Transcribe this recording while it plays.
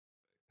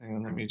Hang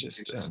on, let me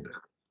just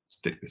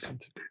stick this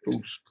into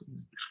full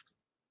screen.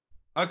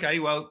 Okay,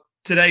 well,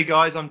 today,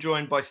 guys, I'm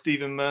joined by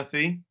Stephen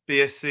Murphy,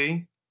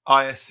 BSc,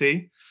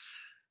 ISc.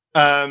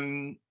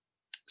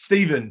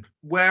 Stephen,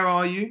 where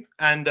are you,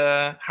 and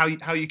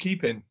how you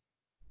keeping?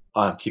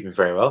 I'm keeping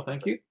very well,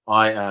 thank you.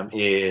 I am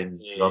in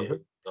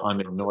London. I'm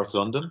in North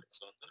London,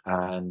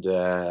 and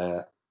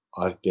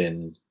I've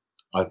been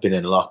I've been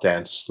in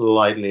lockdown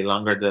slightly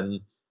longer than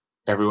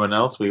everyone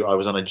else. I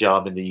was on a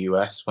job in the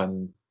US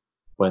when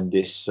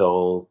this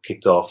all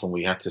kicked off, and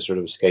we had to sort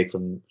of escape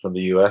from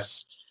the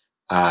US,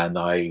 and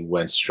I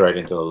went straight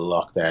into the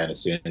lockdown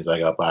as soon as I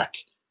got back,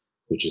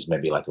 which is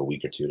maybe like a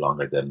week or two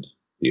longer than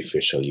the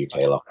official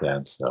UK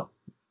lockdown. So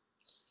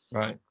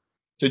Right.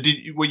 So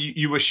were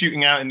you were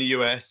shooting out in the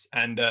US,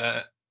 and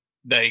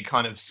they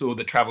kind of saw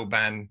the travel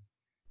ban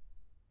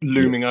yeah,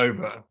 looming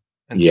over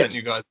and yeah. sent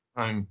you guys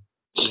home?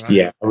 Right.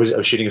 Yeah, I was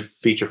shooting a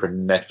feature for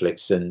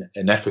Netflix, and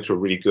Netflix were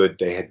really good.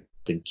 They had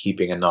been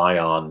keeping an eye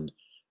on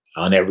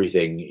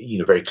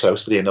everything, very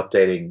closely, and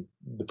updating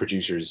the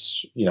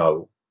producers,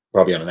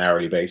 probably on an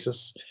hourly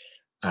basis.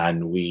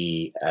 And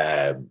we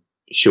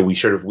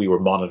were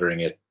monitoring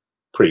it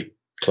pretty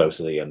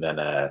closely, and then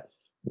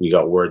we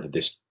got word that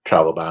this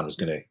travel ban was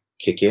going to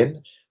kick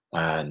in,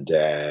 and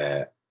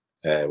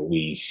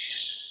we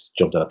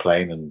jumped on a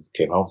plane and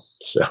came home.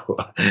 So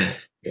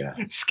yeah.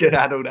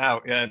 Skedaddled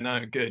out. Yeah,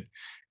 no, good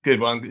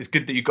one. It's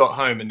good that you got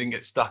home and didn't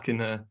get stuck in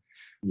what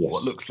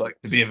Yes. looks like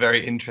to be a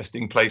very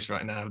interesting place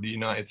right now, the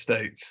United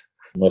States.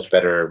 Much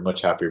better,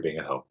 much happier being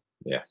at home.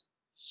 Yeah.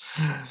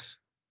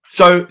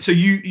 So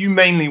you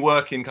mainly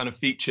work in kind of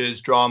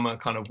features, drama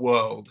kind of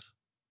world.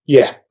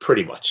 Yeah,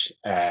 pretty much.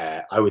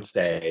 I would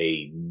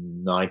say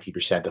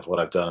 90% of what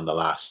I've done in the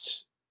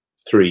last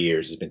 3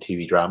 years has been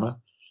TV drama,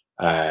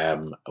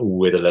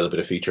 with a little bit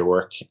of feature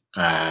work.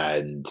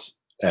 And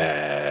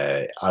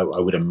I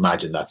would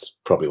imagine that's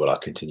probably what I'll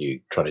continue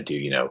trying to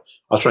do.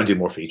 I'll try and do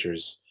more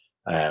features.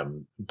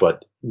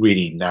 But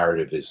really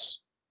narrative is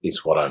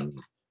it's what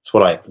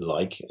I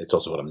like. It's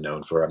also what I'm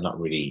known for. I'm not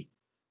really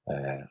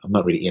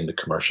in the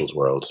commercials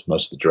world.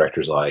 Most of the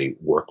directors I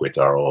work with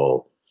are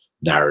all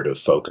narrative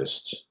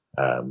focused.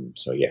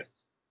 So yeah.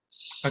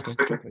 Okay,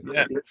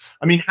 yeah.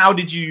 I mean, how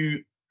did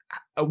you?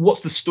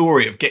 What's the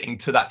story of getting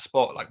to that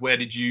spot? Like, where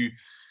did you?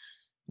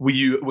 Were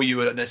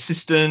you an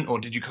assistant, or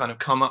did you kind of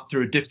come up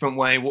through a different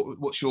way?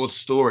 What's your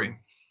story?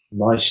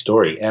 My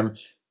story.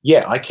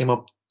 Yeah, I came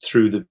up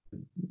through the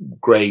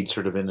grade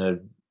sort of in a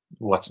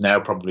what's now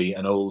probably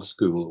an old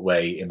school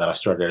way, in that I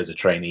started as a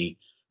trainee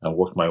and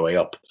worked my way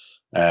up.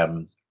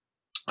 Um,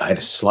 I had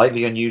a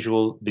slightly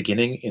unusual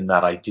beginning in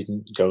that I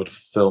didn't go to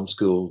film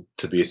school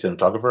to be a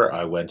cinematographer.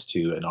 I went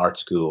to an art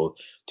school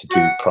to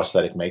do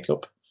prosthetic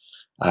makeup,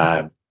 Okay.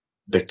 um,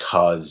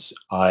 because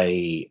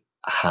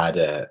had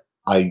a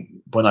I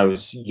when I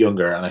was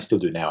younger, and I still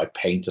do now, I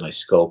paint and I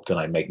sculpt and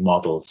I make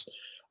models.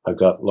 I've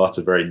got lots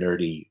of very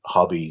nerdy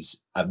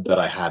hobbies that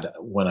I had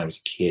when I was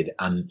a kid,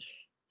 and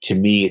to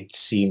me, it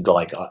seemed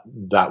like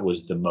that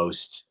was the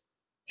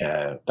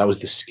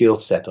skill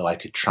set that I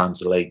could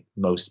translate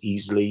most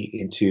easily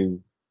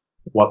into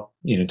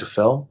to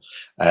film.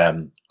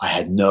 I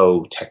had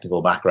no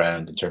technical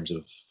background in terms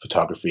of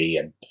photography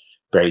and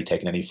barely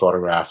taken any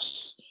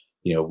photographs.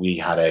 We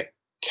had a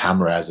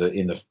camera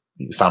in the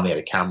family had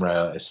a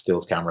camera, a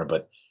stills camera,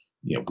 but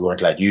we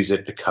weren't allowed to use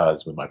it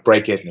because we might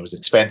break it, and it was an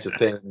expensive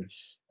thing.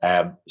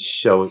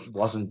 So it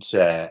wasn't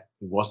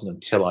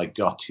until I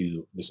got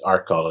to this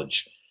art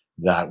college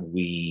that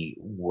we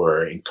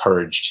were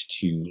encouraged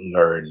to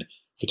learn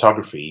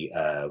photography,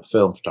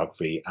 film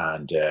photography,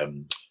 and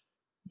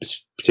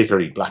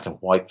particularly black and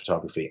white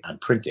photography and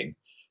printing,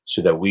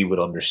 so that we would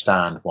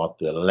understand what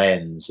the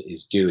lens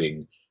is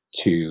doing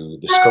to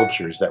the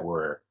sculptures that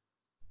we're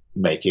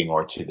making,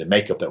 or to the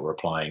makeup that we're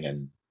applying,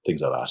 and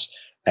things like that.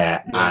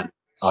 Yeah. And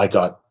I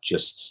got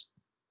just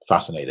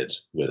fascinated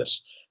with it.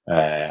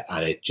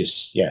 And it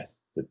just, yeah,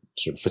 the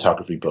sort of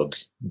photography bug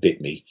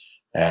bit me.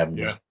 Um,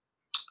 Yeah.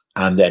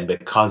 and then,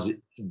 because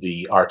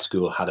the art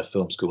school had a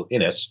film school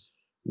in it,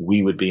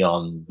 we would be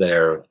on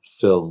their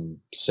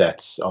film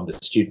sets, on the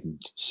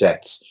student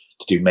sets,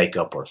 to do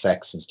makeup or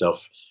effects and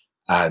stuff.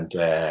 And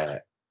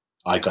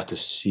I got to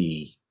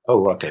see,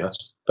 oh, okay,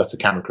 that's a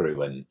camera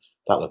crew, and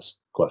that looks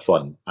quite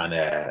fun. And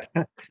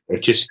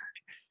it just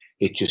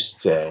it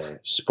just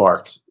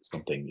sparked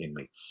something in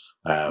me.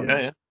 Yeah. Um,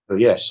 Yeah. so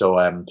yeah, so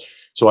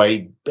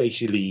I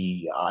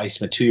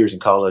spent 2 years in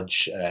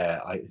college.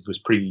 I was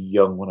pretty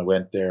young when I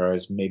went there. I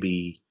was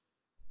maybe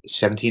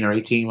 17 or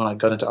 18 when I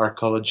got into art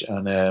college,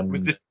 and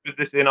Was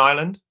this in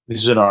Ireland?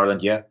 this is in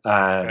Ireland, yeah.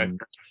 Okay.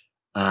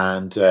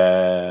 And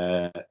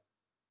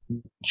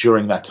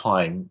during that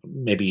time,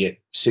 maybe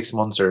 6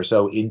 months or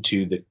so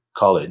into the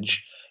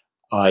college,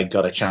 I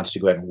got a chance to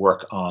go out and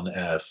work on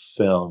a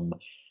film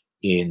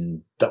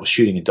in that was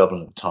shooting in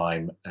Dublin at the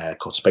time,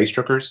 called Space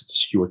Truckers, the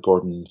Stuart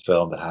Gordon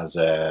film that has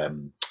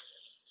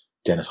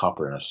Dennis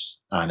Hopper in it,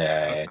 and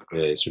a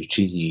sort of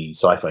cheesy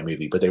sci-fi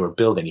movie. But they were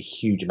building a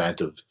huge amount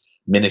of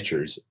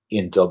miniatures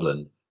in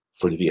Dublin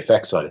for the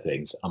VFX side of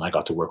things, and I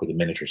got to work with the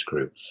miniatures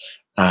crew,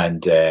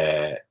 and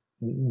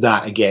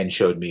that again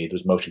showed me it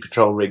was motion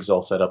control rigs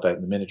all set up out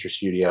in the miniature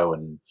studio,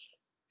 and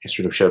it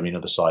sort of showed me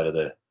another side of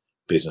the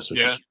business,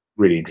 which Yeah. was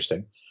really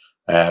interesting.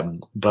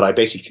 But I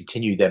basically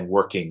continued then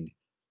working,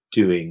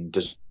 doing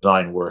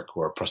design work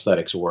or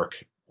prosthetics work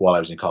while I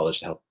was in college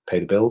to help pay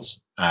the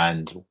bills.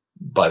 And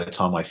by the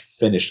time I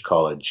finished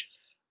college,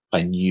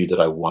 I knew that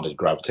I wanted to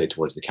gravitate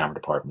towards the camera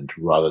department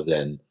rather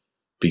than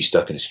be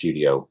stuck in a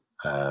studio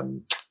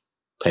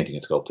painting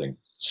and sculpting.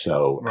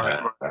 So,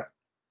 Right.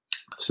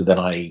 so then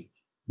I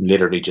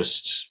literally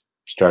just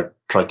tried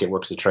to get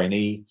work as a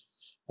trainee.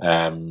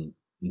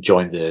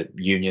 Joined the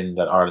union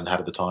that Ireland had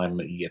at the time.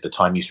 At the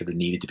time, you sort of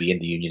needed to be in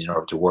the union in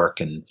order to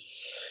work, and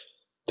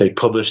they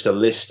published a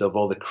list of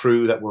all the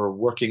crew that were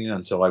working,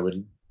 and so I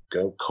would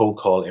go cold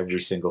call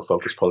every single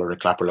focus puller and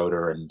clapper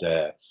loader and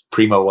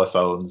pre-mobile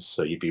phones.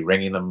 So you'd be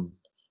ringing them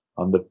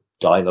on the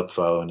dial-up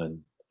phone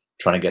and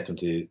trying to get them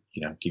to,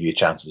 give you a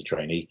chance as a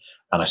trainee.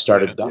 And I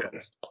started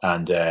that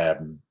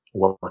and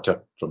worked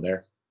up from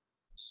there.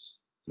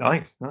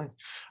 Nice.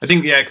 I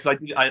think because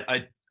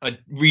I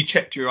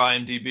rechecked your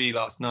IMDb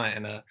last night,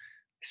 and I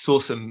saw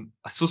some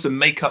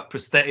makeup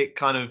prosthetic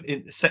kind of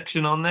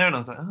section on there, and I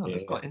was like, oh,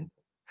 that's quite.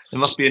 There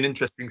must be an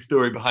interesting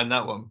story behind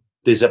that one.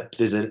 There's a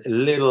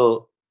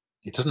little.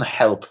 It doesn't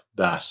help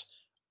that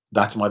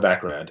that's my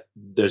background.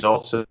 There's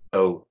also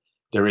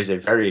there is a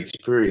very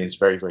experienced,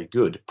 very very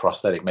good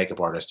prosthetic makeup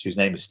artist whose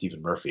name is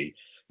Stephen Murphy,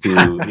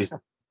 who is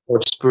more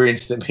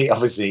experienced than me.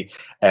 Obviously,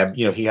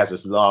 he has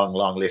this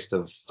long list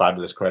of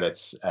fabulous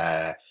credits,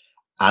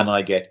 and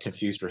I get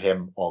confused for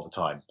him all the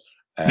time.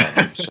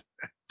 So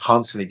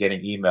constantly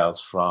getting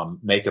emails from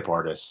makeup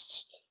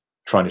artists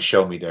trying to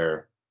show me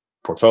their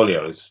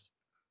portfolios,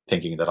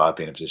 thinking that I'd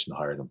be in a position to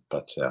hire them.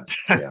 But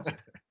yeah.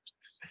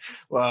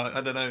 Well,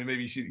 I don't know.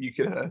 Maybe you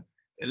could.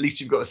 At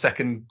least you've got a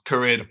second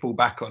career to fall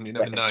back on. You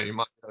never know. You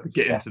might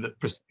get into the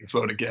prosthetics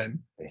world again.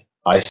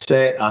 I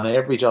say on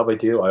every job I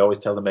do, I always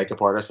tell the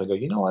makeup artist, I go,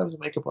 I was a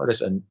makeup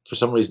artist, and for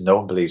some reason, no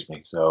one believes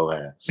me. So,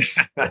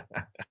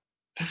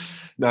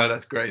 no,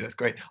 that's great. That's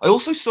great. I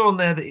also saw on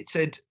there that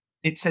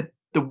it said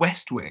The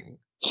West Wing.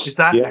 Is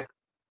that? Yeah.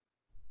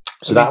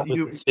 So that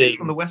was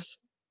on the West.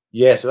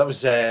 Yeah, so that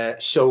was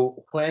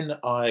so when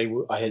I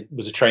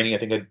was a trainee. I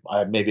think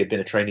I maybe had been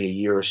a trainee a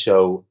year or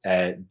so.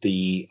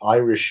 The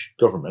Irish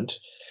government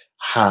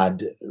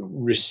had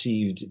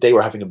received. They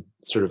were having a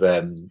sort of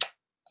a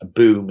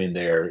boom in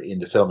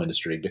the film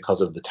industry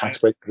because of the tax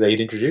break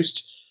they'd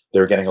introduced. They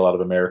were getting a lot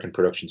of American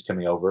productions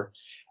coming over,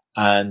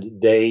 and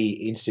they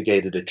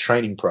instigated a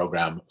training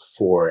program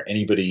for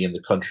anybody in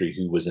the country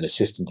who was an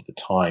assistant at the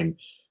time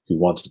who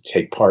wanted to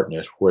take part in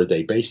it, where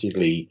they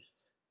basically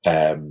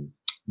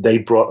they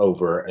brought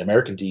over an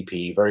American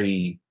DP,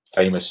 very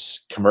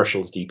famous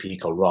commercials DP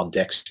called Ron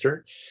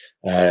Dexter,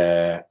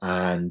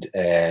 and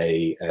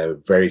a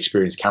very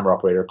experienced camera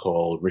operator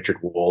called Richard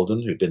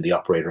Walden, who'd been the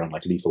operator on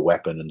like Lethal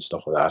Weapon and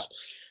stuff like that,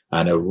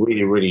 and a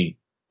really, really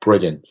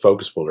brilliant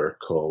focus puller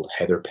called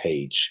Heather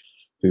Page,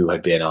 who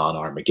had been on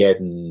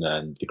Armageddon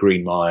and The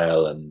Green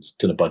Mile and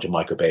done a bunch of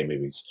Michael Bay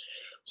movies.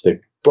 So they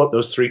brought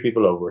those three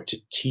people over to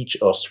teach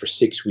us for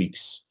 6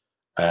 weeks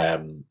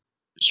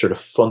sort of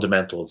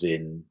fundamentals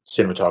in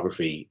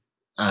cinematography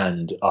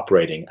and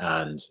operating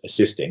and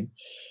assisting,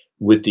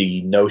 with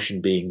the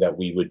notion being that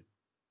we would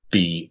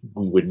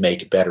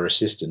make better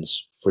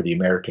assistants for the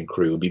American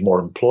crew and be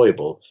more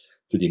employable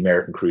for the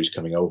American crews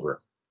coming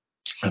over.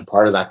 And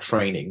part of that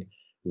training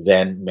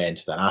then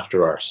meant that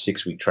after our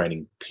 6-week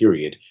training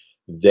period,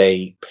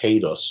 they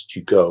paid us to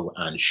go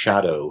and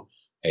shadow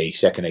a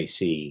second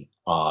AC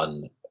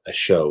on a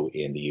show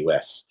in the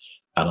US,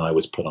 and I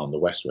was put on the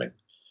West Wing.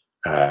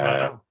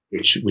 Wow.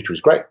 Which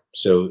was great.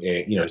 So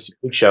it's a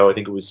good show. I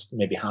think it was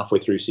maybe halfway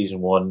through season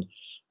 1,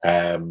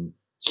 and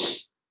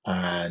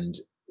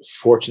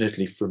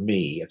fortunately for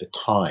me at the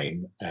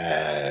time,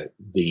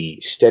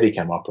 the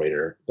Steadicam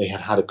operator, they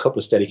had a couple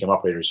of Steadicam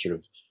operators sort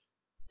of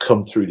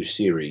come through the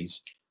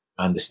series,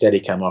 and the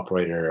Steadicam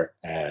operator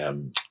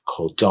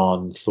called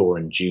Don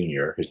Thorin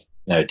Jr., who's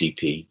now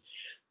DP,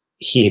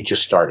 he had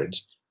just started,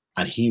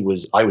 and I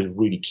was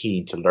really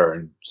keen to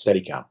learn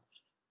Steadicam,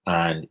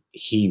 and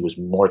he was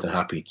more than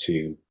happy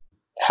to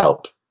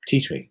help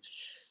teach me.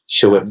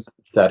 So it meant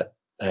that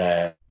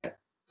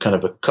kind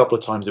of a couple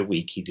of times a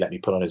week, he'd let me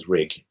put on his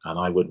rig, and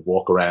I would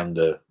walk around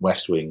the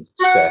West Wing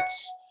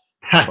sets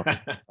trying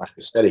to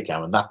practice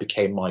Steadicam, and that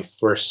became my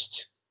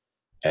first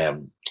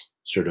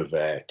sort of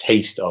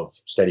taste of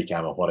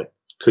Steadicam and what it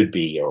could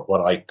be, or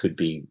what I could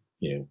be,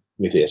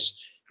 with it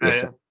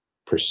if I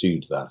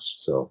pursued that.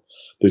 So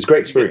it was a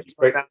great experience.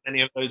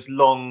 Any of those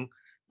long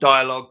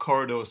dialogue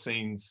corridor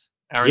scenes,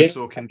 Aaron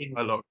Sorkin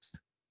dialogues?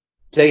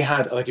 They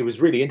had, it was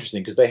really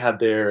interesting because they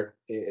had it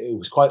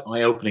was quite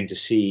eye-opening to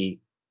see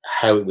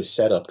how it was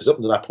set up, because up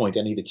until that point,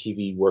 any of the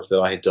TV work that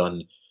I had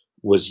done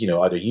was,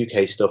 either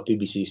UK stuff,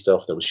 BBC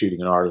stuff that was shooting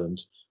in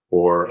Ireland,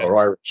 or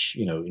Irish,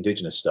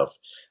 indigenous stuff.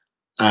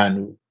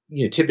 And,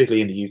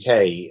 typically in the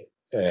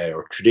UK,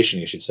 or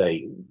traditionally, I should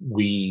say,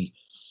 we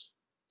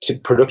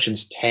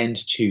productions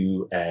tend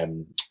to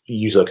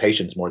use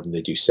locations more than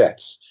they do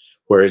sets.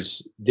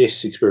 Whereas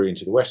this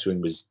experience of the West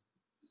Wing was,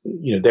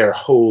 their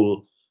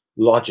whole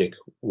logic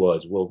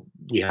was, well,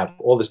 we have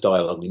all this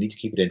dialogue, we need to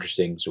keep it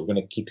interesting, so we're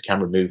going to keep the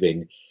camera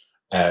moving.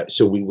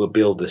 So we will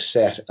build the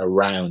set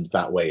around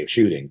that way of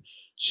shooting.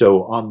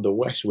 So on the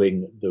West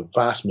Wing, the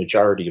vast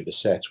majority of the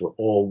sets were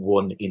all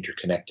one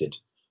interconnected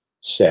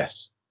set.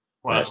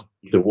 Wow.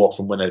 You could walk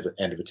from one end of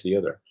it to the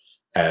other.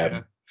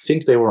 I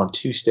think they were on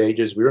 2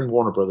 stages. We were in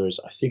Warner Brothers.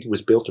 I think it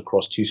was built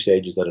across 2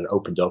 stages that had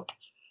opened up,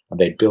 and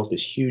they built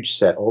this huge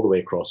set all the way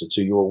across it.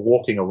 So you were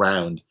walking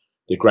around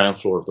the ground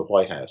floor of the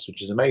White House,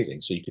 which is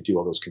amazing. So you could do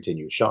all those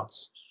continuous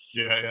shots.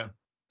 Yeah.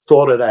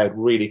 Thought it out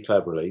really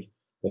cleverly.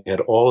 They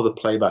had all of the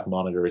playback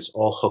monitors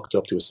all hooked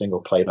up to a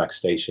single playback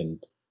station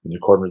in the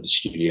corner of the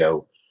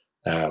studio.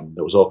 That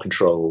was all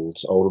controlled,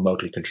 all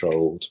remotely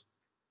controlled.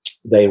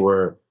 They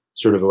were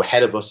sort of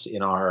ahead of us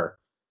in our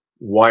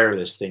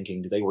wireless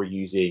thinking. They were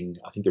using,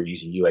 I think they were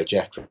using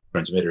UHF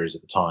transmitters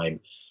at the time,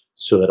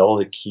 so that all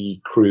the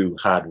key crew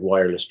had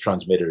wireless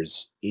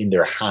transmitters in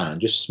their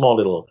hand, just small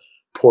little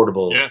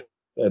portable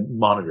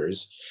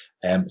monitors,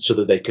 so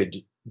that they could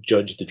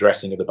judge the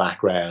dressing of the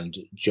background,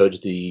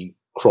 judge the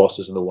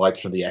crosses and the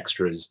wipes from the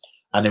extras.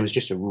 And it was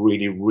just a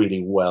really,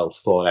 really well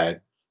thought out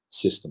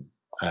system.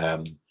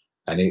 And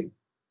it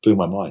blew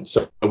my mind.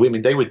 So, I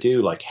mean, they would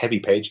do like heavy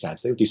page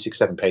counts. They would do 6,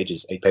 7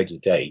 pages, 8 pages a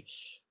day,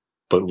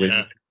 but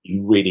really,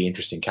 really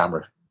interesting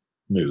camera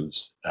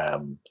moves,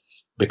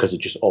 because it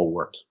just all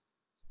worked.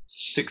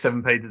 6,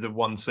 7 pages of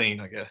one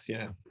scene, I guess.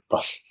 Yeah.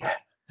 But,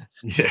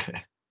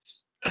 yeah.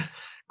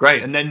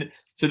 Great. And then,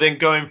 so then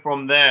going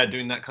from there,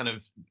 doing that kind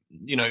of,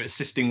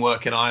 assisting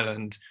work in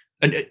Ireland,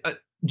 and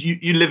do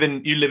you live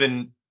in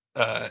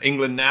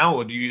England now,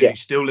 or do you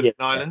still live in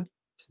Ireland?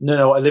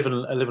 No, I live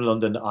in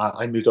London.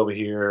 I moved over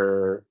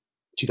here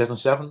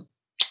 2007,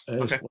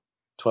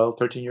 12,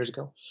 13 years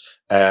ago.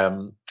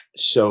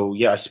 So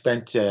yeah, I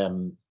spent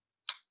so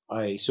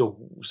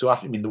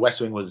after, I mean, the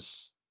West Wing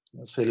was,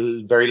 let's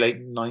say, very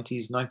late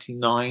 90s,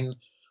 99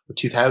 or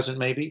 2000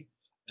 maybe,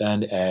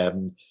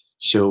 and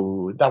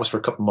so that was for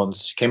a couple of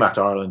months. Came back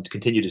to Ireland,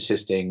 continued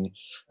assisting,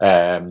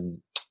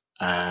 and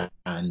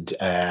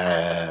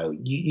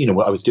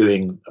what I was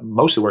doing,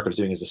 most of the work I was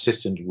doing as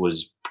assistant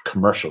was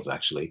commercials,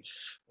 actually.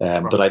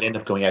 But I'd end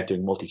up going out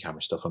doing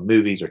multi-camera stuff on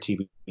movies or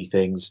TV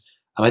things,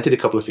 and I did a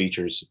couple of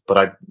features. But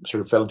I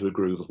sort of fell into a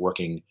groove of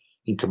working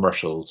in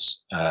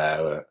commercials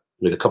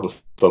with a couple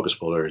of focus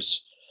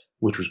pullers,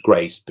 which was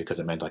great because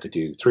it meant I could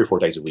do 3 or 4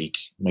 days a week,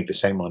 make the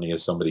same money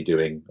as somebody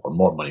doing, or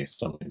more money as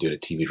somebody doing a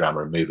TV drama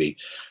or a movie.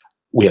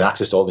 We had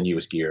access to all the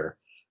newest gear.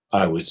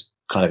 I was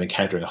kind of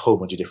encountering a whole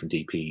bunch of different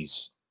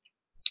DPs.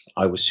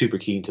 I was super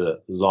keen to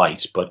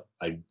light, but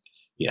I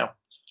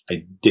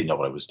didn't know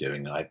what I was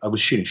doing. I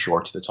was shooting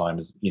shorts at the time,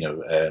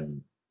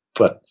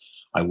 but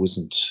I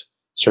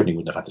certainly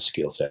wouldn't have had the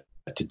skill set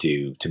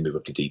to move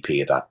up to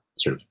DP at that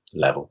sort of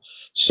level.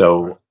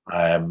 So,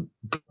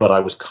 but I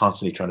was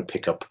constantly trying to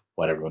pick up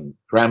what everyone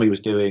around me was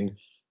doing,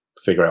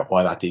 figure out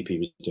why that DP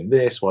was doing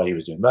this, why he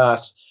was doing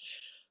that.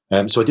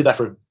 So I did that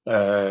for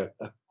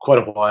quite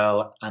a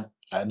while, and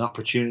an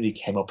opportunity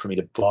came up for me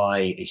to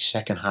buy a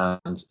second-hand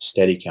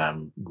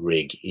Steadicam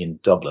rig in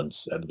Dublin.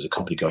 There was a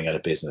company going out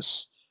of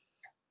business,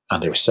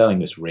 and they were selling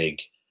this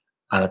rig.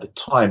 And at the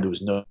time, there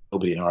was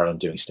nobody in Ireland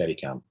doing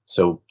Steadicam.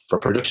 So for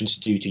production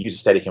to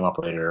use a Steadicam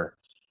operator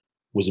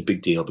was a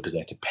big deal, because they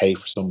had to pay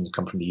for someone to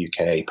come from the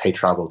UK, pay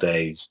travel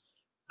days,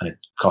 and it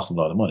cost them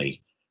a lot of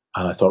money.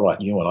 And I thought,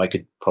 right, you know what, I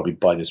could probably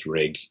buy this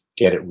rig,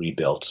 get it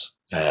rebuilt.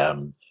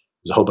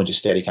 There's a whole bunch of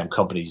Steadicam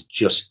companies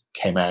just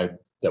came out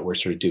that were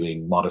sort of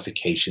doing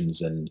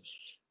modifications and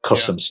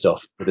custom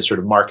stuff, but the sort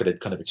of market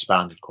had kind of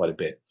expanded quite a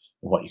bit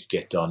in what you could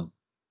get done.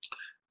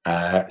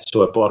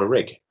 So I bought a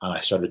rig and I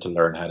started to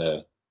learn how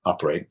to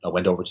operate. I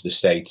went over to the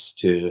States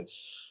to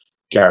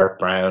Garrett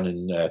Brown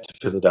and to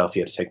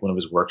Philadelphia to take one of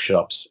his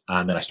workshops,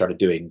 and then I started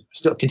doing,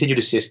 still continued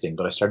assisting,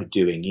 but I started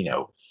doing,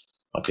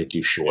 I could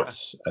do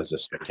shorts as a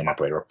Steadicam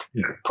operator,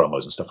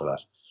 promos and stuff like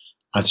that,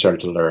 and started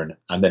to learn.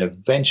 And then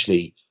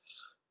eventually,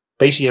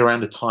 basically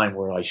around the time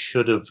where I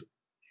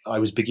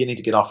was beginning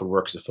to get offered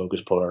work as a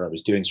focus puller. I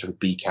was doing sort of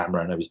B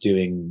camera, and I was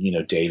doing,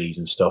 dailies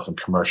and stuff and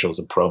commercials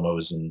and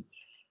promos. And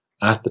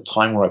at the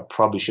time where I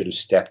probably should have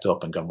stepped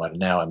up and gone, right,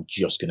 now I'm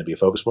just going to be a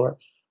focus puller,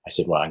 I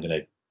said, well, I'm going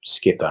to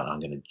skip that. I'm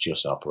going to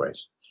just operate.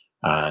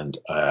 And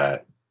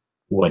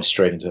went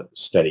straight into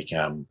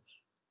Steadicam.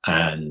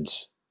 And,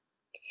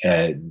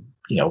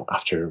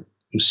 after, it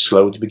was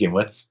slow to begin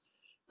with,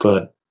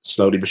 but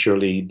slowly but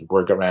surely the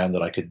word got around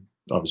that I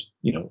was,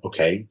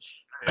 okay.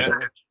 I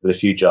got with a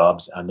few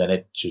jobs, and then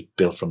it just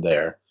built from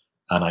there,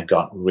 and I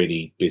got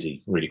really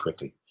busy really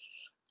quickly.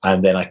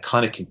 And then I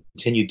kind of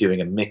continued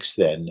doing a mix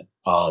then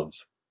of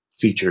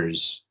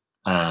features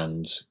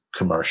and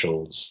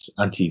commercials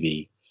and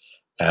TV,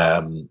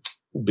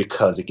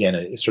 because again,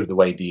 it's sort of the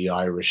way the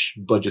Irish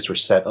budgets were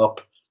set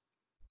up.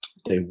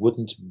 They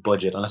wouldn't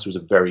budget, unless it was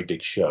a very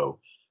big show,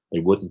 they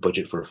wouldn't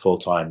budget for a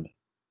full-time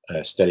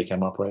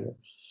Steadicam operator.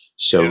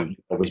 So you'd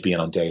always be in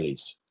on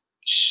dailies.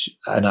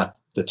 And at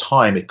the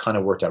time, it kind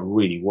of worked out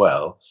really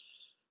well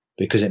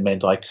because it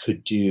meant I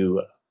could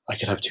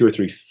have 2 or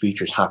 3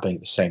 features happening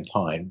at the same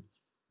time.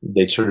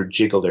 They'd sort of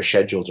jiggle their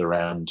schedules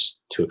around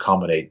to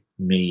accommodate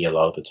me a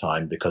lot of the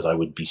time because I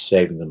would be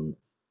saving them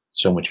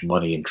so much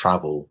money in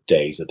travel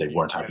days that they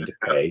weren't having to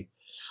pay,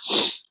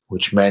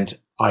 which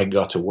meant I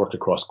got to work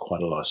across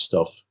quite a lot of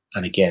stuff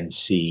and again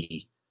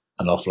see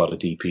an awful lot of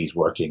DPs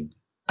working.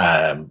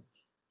 And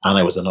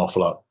I was an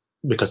awful lot,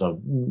 because I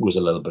was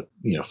a little bit,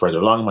 further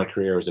along in my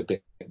career, I was a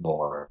bit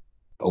more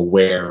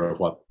aware of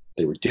what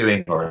they were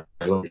doing, or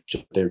I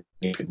understood they were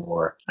doing a bit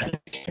more, and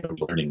it became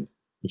a learning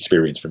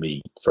experience for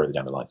me further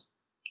down the line.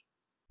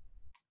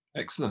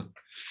 Excellent.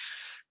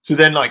 So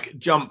then, like,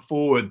 jump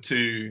forward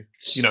to,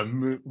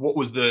 what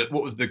was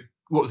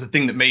the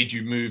thing that made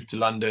you move to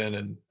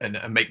London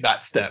and make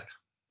that step?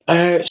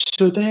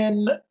 So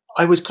then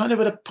I was kind of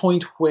at a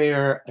point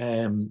where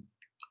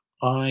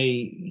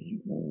I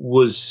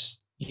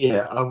was,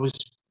 I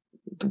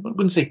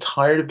wouldn't say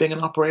tired of being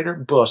an operator,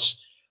 but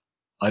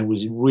I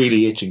was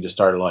really itching to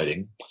start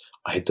lighting.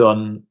 I had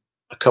done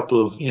a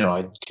couple of,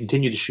 I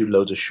continued to shoot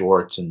loads of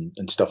shorts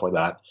and stuff like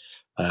that.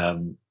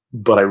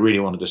 But I really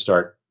wanted to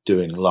start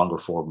doing longer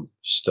form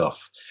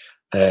stuff.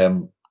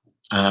 And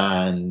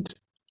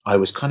I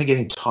was kind of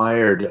getting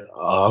tired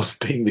of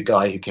being the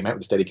guy who came out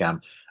with the Steadicam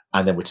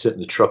and then would sit in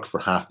the truck for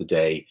half the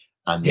day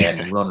and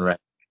then run around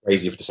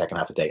crazy for the second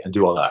half of the day and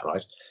do all that,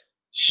 right?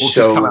 Or just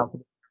come out for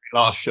the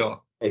last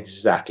shot.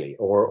 Exactly.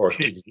 Or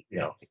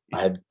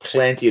I had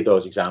plenty of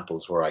those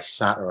examples where I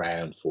sat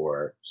around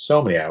for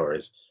so many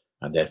hours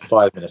and then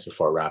 5 minutes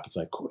before wrap, it's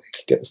like, quick,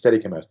 get the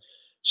Steadicam out.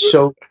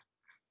 So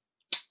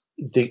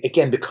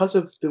again, because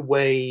of the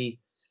way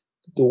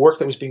the work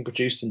that was being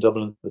produced in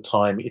Dublin at the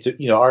time,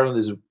 Ireland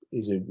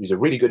is a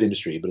really good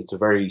industry, but it's a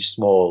very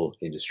small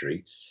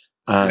industry,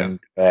 and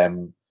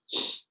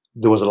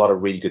there was a lot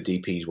of really good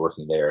DPs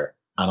working there,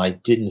 and I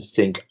didn't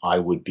think I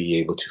would be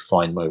able to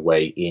find my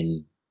way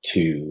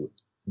into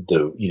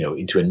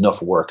into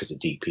enough work as a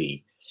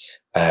DP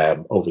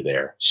over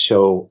there.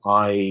 So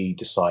I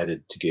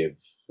decided to give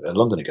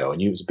London a go. I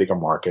knew it was a bigger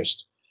market.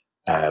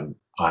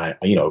 I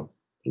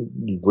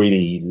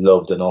really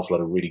loved an awful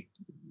lot of really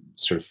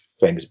sort of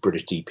famous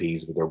British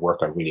DPs with their work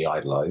I really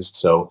idolized.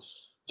 So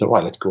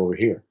right, let's go over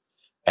here.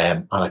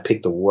 And I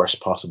picked the worst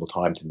possible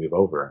time to move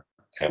over,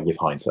 with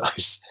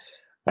hindsight.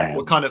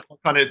 What kind of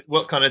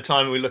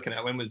time are we looking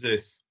at? When was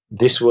this?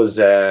 This was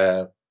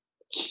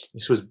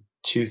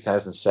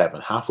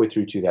 2007, halfway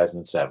through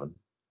 2007.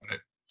 Right.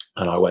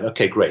 And I went,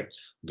 okay, great.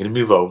 I'm going to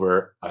move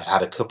over. I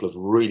had a couple of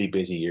really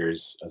busy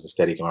years as a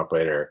Steadicam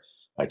operator.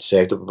 I'd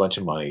saved up a bunch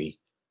of money.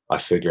 I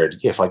figured,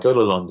 if I go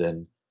to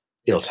London,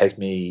 it'll take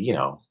me,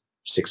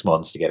 6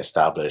 months to get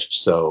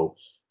established. So,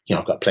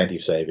 I've got plenty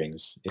of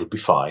savings. It'll be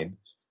fine.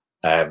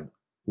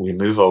 We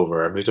move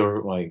over. I moved over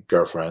with my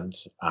girlfriend,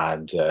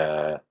 and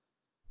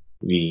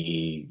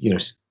we,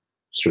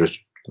 sort of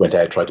went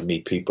out, tried to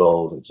meet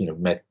people,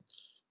 met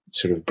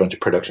sort of a bunch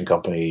of production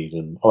companies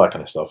and all that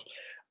kind of stuff.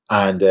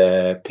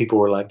 And people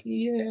were like,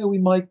 yeah, we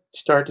might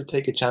start to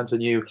take a chance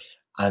on you.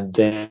 And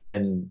then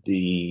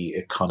the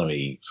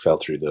economy fell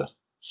through the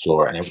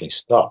floor and everything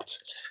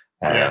stopped.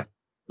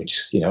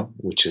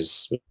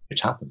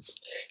 Which happens.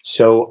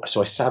 So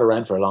I sat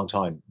around for a long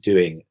time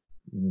doing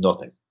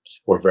nothing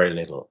or very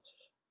little,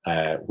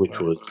 which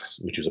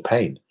was a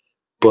pain.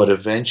 But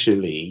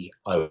eventually,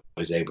 I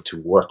was able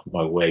to work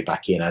my way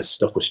back in as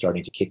stuff was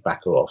starting to kick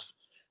back off.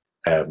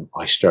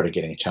 I started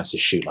getting a chance to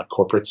shoot like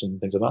corporates and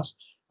things like that.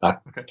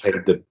 That paid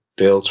the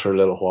bills for a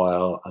little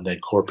while, and then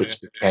corporates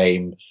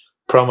became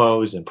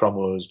promos, and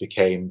promos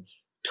became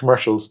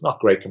commercials. Not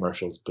great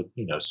commercials, but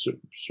sort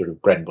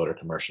of bread and butter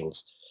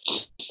commercials.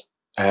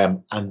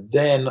 And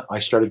then I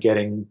started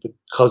getting,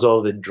 because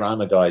all the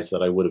drama guys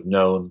that I would have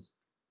known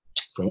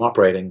from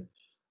operating,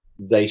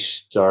 they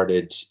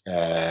started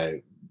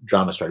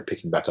drama started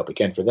picking back up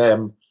again for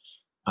them,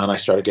 and I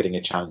started getting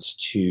a chance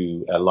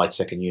to light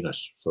second unit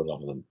for a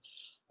lot of them.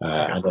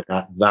 And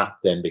that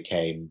then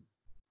became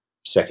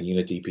second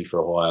unit DP for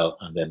a while,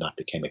 and then that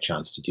became a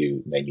chance to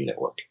do main unit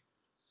work.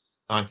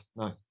 Nice.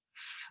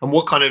 And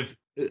what kind of,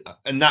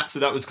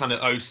 that was kind of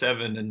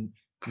 2007, and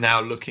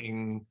now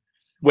looking,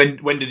 when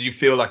did you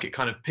feel like it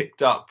kind of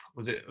picked up?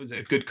 Was it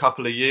a good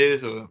couple of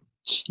years, or?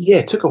 Yeah,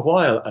 it took a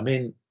while. I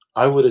mean,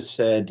 I would have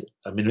said,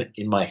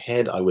 in my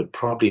head, I would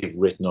probably have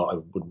I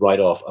would write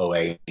off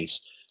 2008.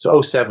 So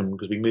 2007,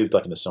 because we moved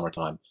like in the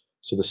summertime.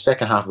 So the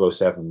second half of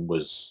 2007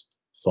 was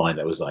fine.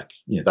 That was like,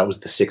 that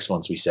was the 6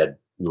 months we said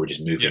we were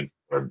just moving,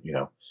 and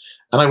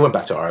I went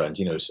back to Ireland.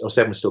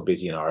 2007 was still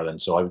busy in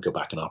Ireland. So I would go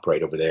back and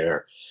operate over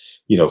there,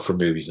 for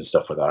movies and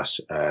stuff like that,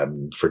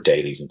 for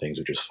dailies and things,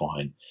 which was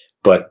fine.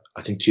 But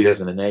I think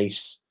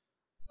 2008,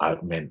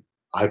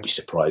 I'd be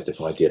surprised if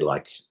I did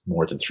like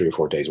more than 3 or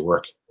 4 days of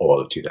work all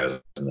of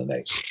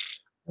 2008.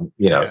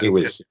 It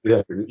was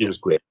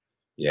great,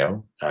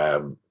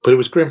 but it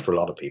was grim for a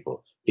lot of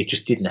people. It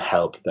just didn't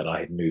help that I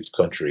had moved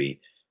country,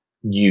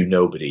 knew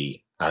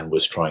nobody, and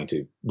was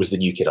the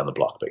new kid on the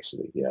block,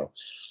 basically.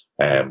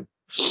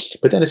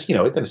 But then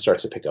then it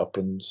starts to pick up,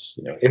 and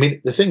I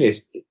mean, the thing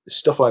is,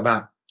 stuff like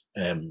that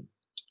um,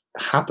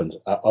 happens.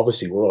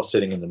 Obviously, we're all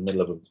sitting in the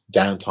middle of a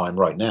downtime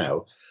right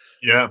now.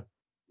 Yeah.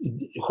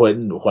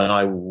 When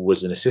I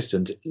was an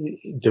assistant,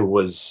 there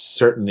was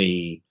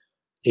certainly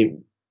it,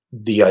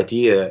 the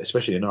idea,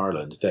 especially in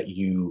Ireland, that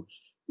you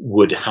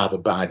would have a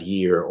bad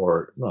year,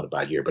 or not a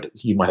bad year, but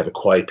you might have a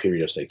quiet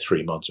period of say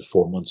 3 months or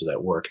 4 months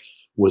without work,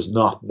 was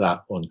not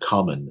that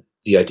uncommon.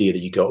 The idea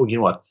that you go, oh, you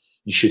know what,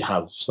 you should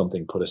have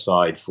something put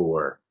aside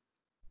for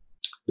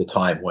the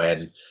time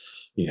when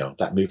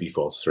that movie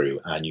falls through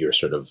and you're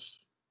sort of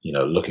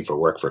looking for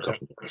work for a Yeah.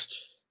 couple of weeks.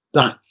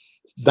 That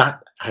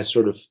that has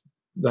sort of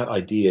that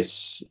idea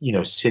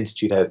since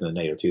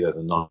 2008 or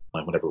 2009,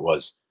 whatever it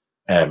was,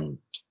 um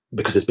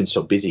because it's been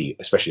so busy,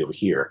 especially over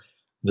here.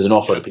 There's an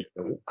awful lot Yeah. of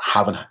people who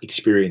haven't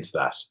experienced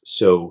that,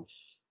 so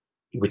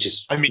which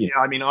is I mean, yeah,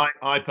 I mean,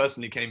 I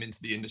personally came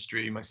into the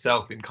industry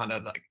myself in kind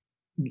of like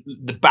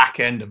the back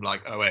end of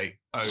like '08,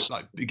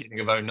 like beginning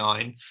of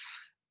 '09,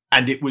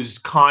 and it was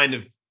kind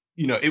of,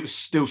 it was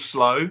still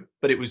slow,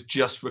 but it was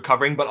just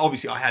recovering. But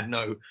obviously, I had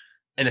no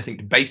anything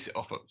to base it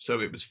off of, so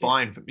it was yeah,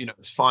 fine for it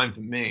was fine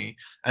for me.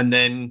 And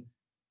then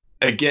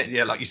again,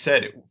 yeah, like you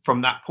said,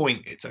 from that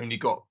point, it's only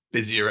got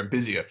busier and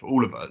busier for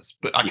all of us.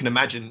 But I yeah, can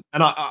imagine,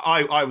 and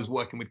I was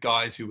working with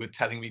guys who were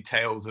telling me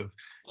tales of,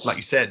 like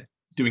you said,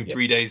 doing yeah,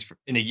 3 days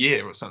in a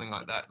year or something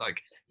like that.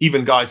 Like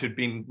even guys who'd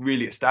been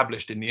really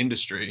established in the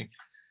industry,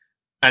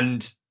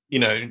 and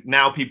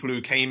now people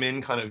who came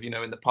in kind of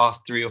in the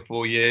past 3 or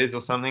 4 years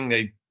or something,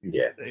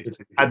 yeah. they had It's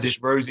a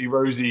this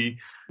rosy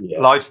yeah,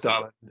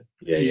 lifestyle.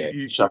 yeah, You yeah.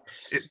 you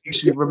you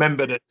should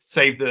remember to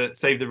save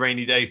the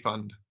rainy day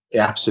fund.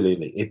 Yeah,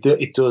 absolutely. It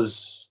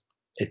does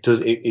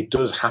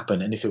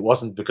happen. And if it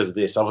wasn't because of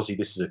this, obviously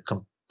this is a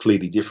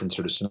completely different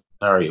sort of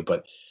scenario.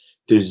 But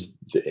there's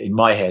in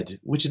my head,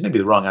 which is maybe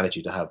the wrong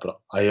attitude to have, but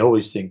I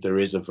always think there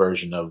is a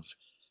version of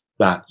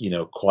that,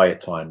 quiet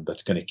time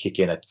that's going to kick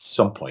in at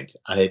some point,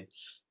 and Oh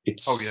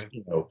it's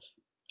yeah.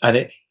 and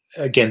it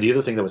again, the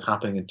other thing that was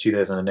happening in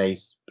 2008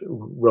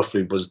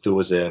 roughly was there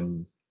was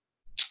in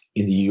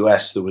the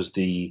US there was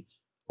I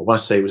want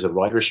to say it was a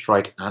writer's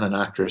strike and an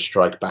actor's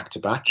strike back to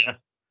back, Yeah,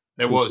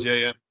 there which was. Yeah,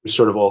 yeah.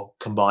 sort of all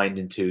combined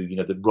into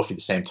roughly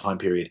the same time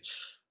period.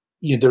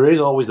 There is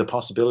always the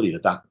possibility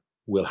that that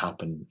will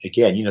happen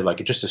again.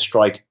 Like just a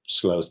strike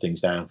slows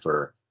things down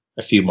for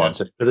a few Yeah.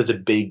 months, but it's a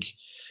big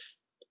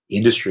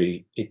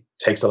industry. It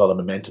takes a lot of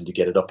momentum to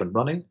get it up and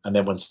running, and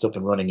then when it's up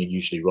and running, it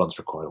usually runs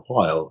for quite a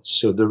while.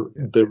 So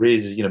Yeah. there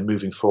is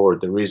moving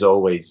forward, there is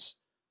always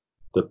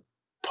the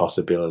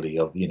possibility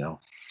of a Yeah.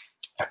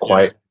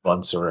 quiet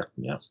months, or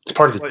it's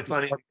part It's of the quite it's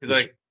funny part of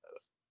because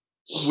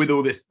the with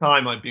all this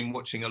time, I've been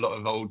watching a lot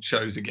of old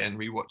shows again,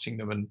 rewatching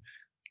them, and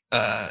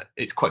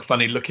it's quite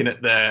funny looking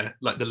at their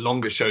like the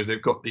longer shows.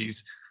 They've got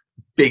these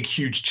big,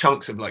 huge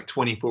chunks of like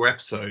 24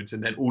 episodes,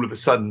 and then all of a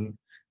sudden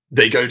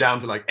they go down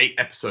to like 8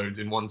 episodes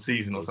in one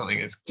season or something.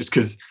 It's just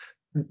because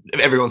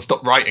everyone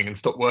stopped writing and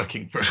stopped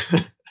working for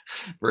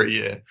for a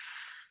year.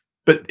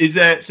 But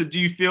so do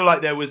you feel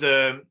like is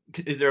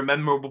there a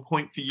memorable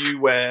point for you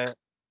where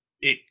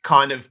it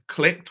kind of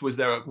clicked? Was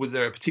there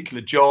a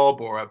particular job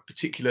or a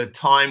particular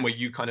time where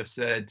you kind of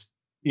said,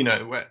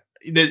 where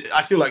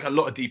I feel like a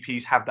lot of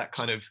DPs have that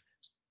kind of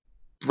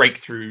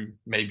breakthrough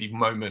maybe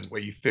moment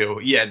where you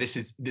feel, yeah,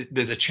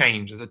 there's a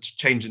change in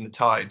the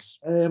tides.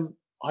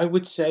 I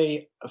would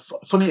say,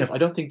 funny enough, I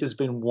don't think there's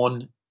been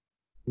one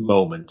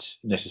moment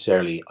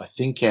necessarily. I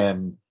think, there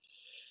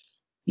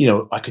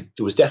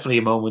was definitely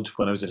a moment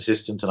when I was an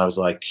assistant and I was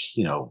like,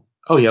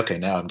 oh yeah, okay,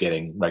 now I'm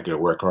getting regular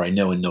work, or I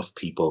know enough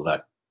people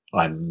that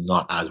I'm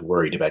not as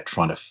worried about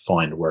trying to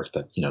find work,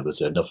 that,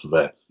 there's enough of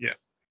a Yeah.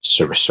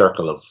 sort of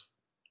circle of,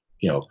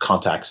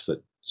 contacts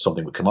that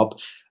something would come up.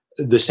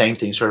 The same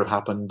thing sort of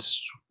happened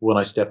when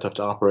I stepped up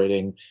to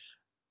operating.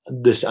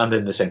 And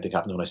then the same thing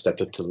happened when I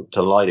stepped up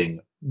to lighting.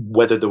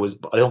 I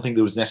don't think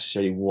there was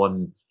necessarily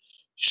one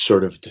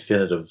sort of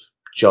definitive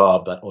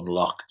job that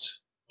unlocked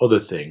other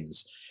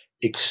things,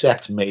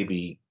 except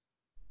maybe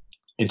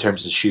in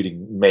terms of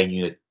shooting main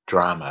unit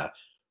drama,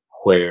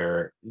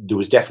 where there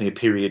was definitely a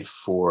period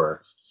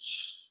for,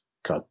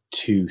 God,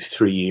 2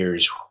 3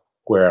 years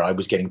where I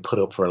was getting put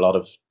up for a lot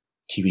of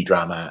TV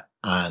drama,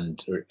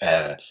 and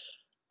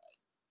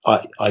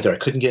either I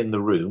couldn't get in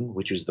the room,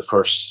 which was the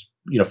first,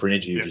 for an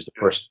interview, Yeah. which was the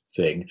first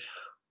thing,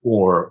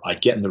 or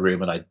I'd get in the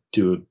room and I'd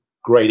do a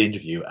great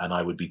interview, and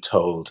I would be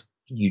told,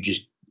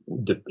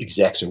 the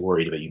execs are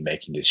worried about you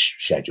making this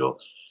schedule.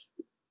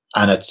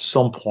 And at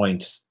some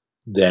point,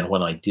 then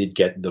when I did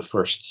get the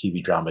first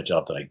TV drama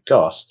job that I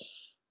got,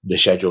 the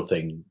schedule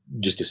thing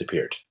just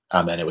disappeared.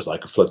 And then it was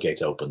like a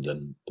floodgates opened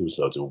and there was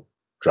loads of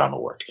drama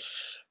work.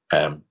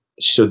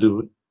 So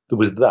there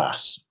was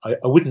that. I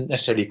wouldn't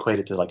necessarily equate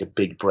it to like a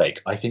big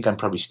break. I think I'm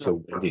probably No.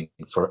 still waiting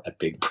for a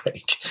big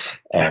break.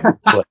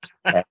 But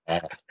and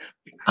I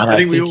I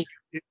think think,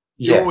 you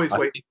yeah, always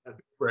wait for a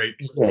break.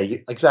 yeah,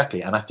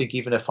 exactly. And I think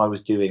even if I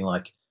was doing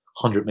like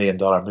 $100 million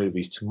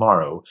movies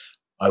tomorrow,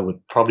 I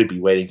would probably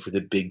be waiting for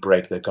the big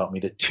break that got me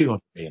the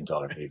 $200 million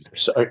movies.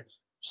 So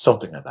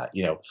something like that,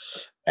 you know.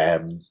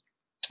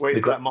 Wait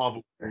The for that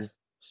Marvel thing.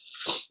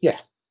 Yeah.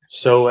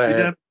 So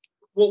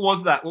What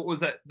was that? What was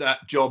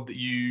that job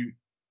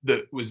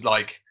that was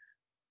like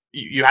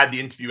you had the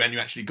interview and you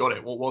actually got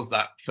it? What was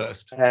that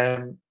first?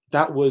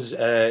 that was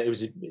it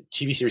was a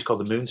TV series called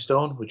the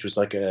Moonstone, which was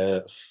like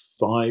a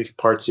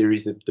 5-part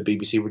series that the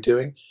BBC were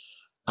doing,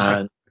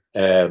 Okay.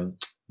 and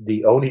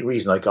the only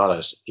reason I got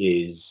it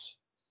is,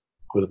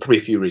 well, probably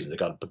a few reasons I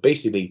got it, but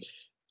basically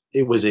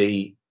it was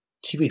a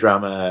TV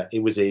drama.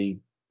 It was a,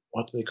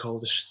 what do they call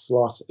the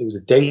slot? It was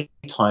a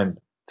daytime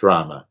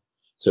drama,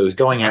 so it was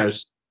going Right.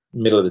 out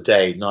middle of the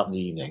day, not in the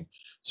evening.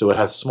 So it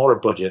has smaller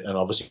budget, and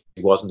obviously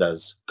it wasn't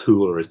as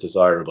cool or as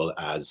desirable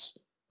as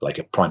like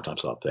a primetime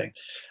slot thing.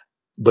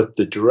 But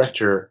the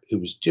director who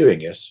was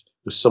doing it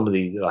was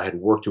somebody that I had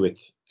worked with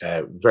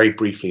very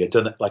briefly. I'd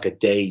done like a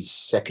day's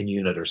second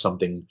unit or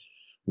something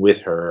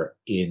with her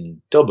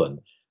in Dublin.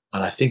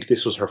 And I think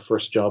this was her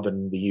first job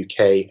in the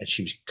UK, and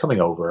she was coming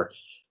over.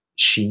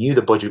 She knew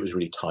the budget was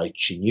really tight.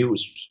 She knew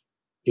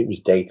it was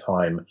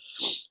daytime,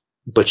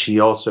 but she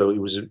also,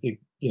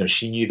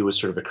 she knew there was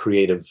sort of a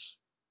creative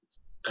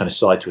kind of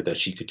side to it that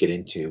she could get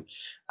into,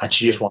 and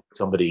she Yeah. just wanted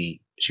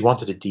somebody. She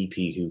wanted a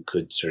DP who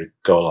could sort of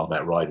go along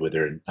that ride with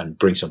her and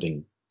bring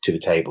something to the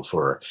table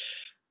for her.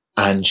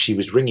 And she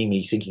was ringing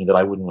me thinking that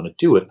I wouldn't want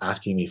to do it,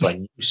 asking me if I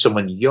knew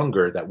someone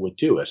younger that would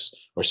do it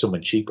or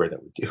someone cheaper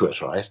that would do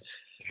it, right?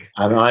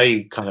 And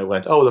I kind of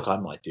went, "Oh, look, I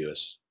might do it."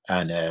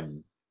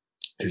 And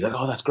he was like,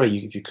 "Oh, that's great.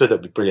 If you could,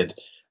 that'd be brilliant."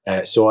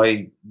 So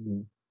I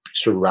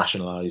sort of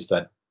rationalized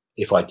that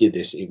if I did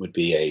this, it would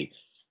be I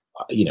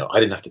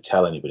didn't have to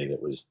tell anybody that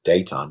it was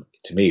daytime.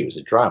 To me, it was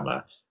a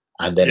drama,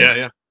 and then it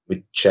Yeah.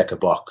 would check a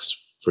box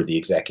for the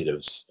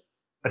executives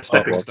A of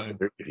stepping all stone.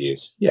 the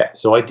interviews. Yeah,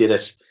 so I did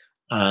it,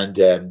 and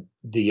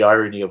the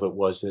irony of it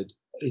was that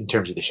in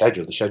terms of the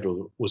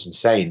schedule was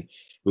insane.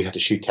 We had to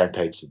shoot 10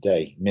 pages a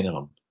day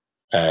minimum,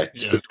 Yeah.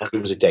 because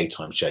it was a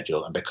daytime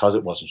schedule, and because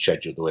it wasn't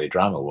scheduled the way a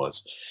drama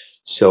was.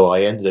 So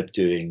I ended up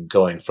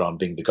going from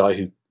being the guy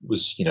who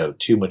was,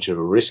 too much of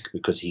a risk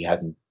because he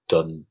hadn't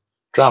done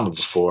drama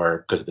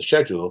before because of the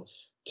schedule,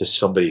 to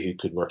somebody who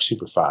could work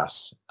super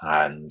fast.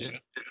 And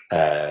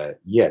Yeah.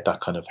 that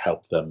kind of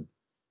helped them,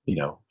 you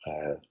know,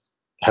 uh,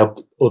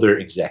 helped other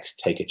execs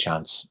take a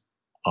chance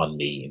on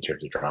me in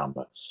terms of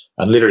drama.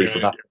 And literally Yeah.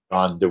 from Yeah. that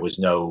point on, there was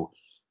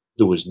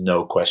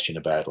no question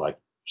about like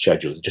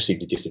schedules. It just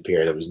seemed to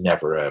disappear. It was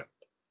never a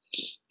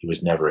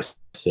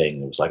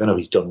thing. It was like, I know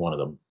he's done one of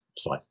them.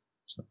 It's fine.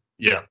 So,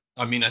 Yeah.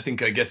 I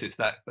guess it's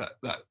that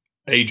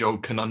age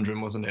old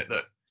conundrum, wasn't it?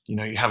 That you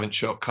haven't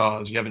shot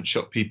cars, you haven't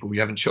shot people, you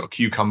haven't shot a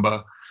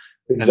cucumber,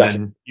 and exactly.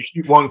 then you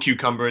shoot one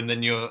cucumber, and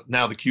then you're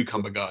now the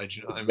cucumber guy. Do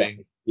you know what I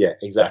mean?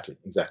 Exactly.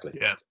 Yeah, exactly.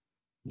 Yeah.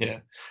 Yeah.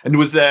 And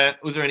was there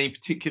any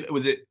particular?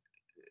 Was it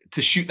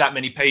to shoot that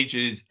many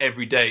pages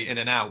every day in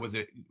and out? Were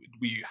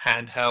you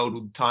handheld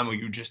all the time, or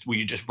were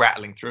you just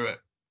rattling through it?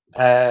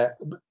 Uh,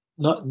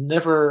 Not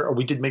never. Or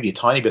we did maybe a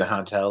tiny bit of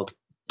handheld,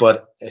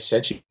 but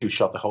essentially we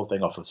shot the whole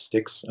thing off of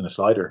sticks and a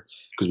slider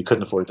because we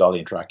couldn't afford a dolly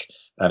and track,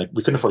 and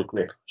we couldn't afford a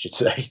grip, I should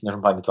say. Never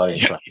mind the dolly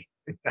and Yeah.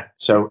 track.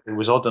 So it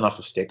was all done off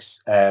of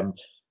sticks.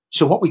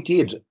 So what we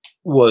did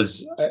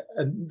was,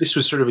 and this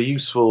was sort of a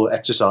useful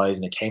exercise,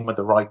 and it came at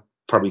the right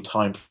probably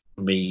time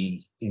for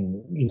me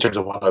in terms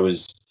of what I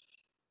was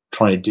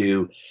trying to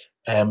do.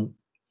 Um,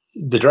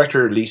 the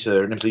director, Lisa,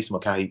 her name's Lisa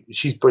Mulcahy,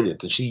 she's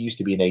brilliant, and she used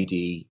to be an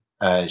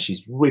AD.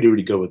 She's really,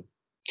 really good with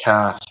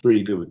cast,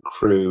 really good with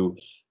crew,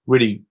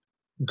 really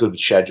good with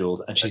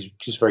schedules, and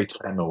she's very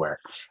time aware,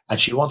 and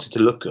she wants it to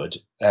look good.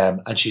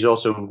 And she's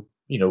also,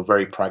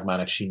 very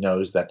pragmatic. She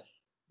knows that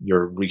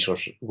your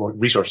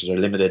resources are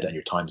limited and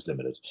your time is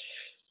limited.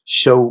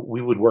 So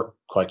we would work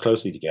quite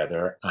closely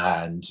together,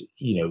 and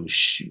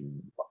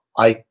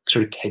I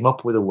sort of came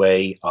up with a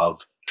way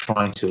of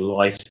trying to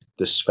light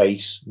the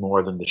space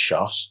more than the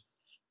shot.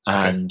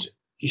 Okay. And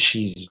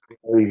she's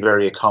very,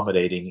 very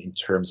accommodating in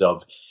terms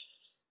of,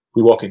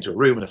 we walk into a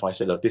room, and if I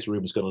say, look, this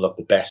room is going to look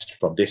the best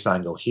from this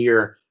angle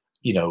here,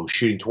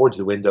 shooting towards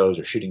the windows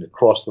or shooting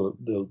across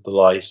the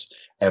light,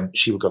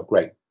 she would go,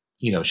 great.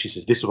 She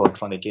says, this is what I'm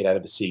trying to get out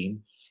of the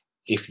scene.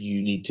 If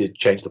you need to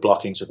change the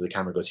blocking so that the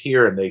camera goes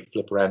here and they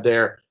flip around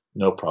there,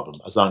 no problem.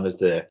 As long as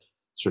the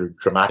sort of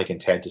dramatic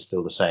intent is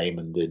still the same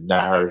and the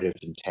narrative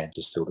intent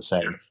is still the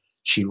same.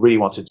 She really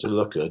wants it to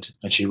look good,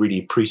 and she really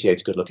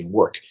appreciates good looking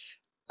work.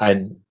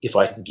 And if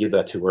I can give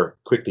that to her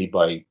quickly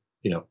by,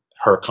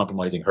 her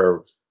compromising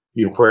her,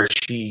 where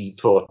she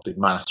thought the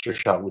master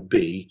shot would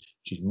be,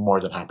 she's more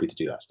than happy to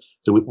do that.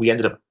 So we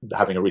ended up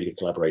having a really good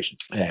collaboration.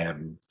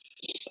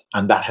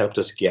 And that helped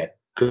us get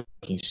good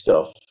looking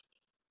stuff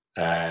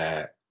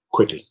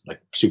quickly,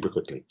 like super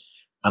quickly.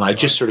 And I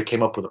just Right. sort of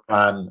came up with a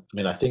plan. I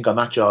mean, I think on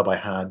that job I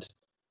had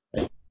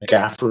a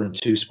gaffer and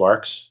 2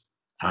 sparks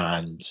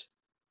and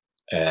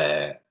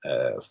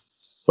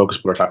focus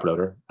puller, clapper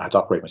loader. I had to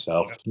operate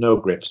myself, Yeah. no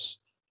grips,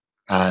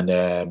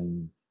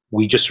 and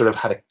we just sort of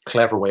had a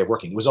clever way of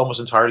working. It was almost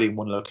entirely in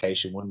one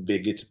location, one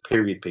big. It's a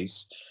period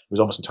piece. It was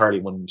almost entirely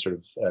one sort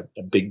of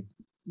a big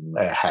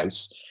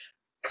house,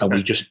 and we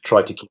Okay. just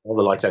tried to keep all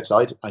the lights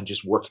outside and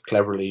just work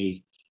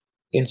cleverly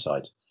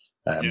inside,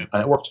 Yeah.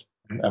 and it worked.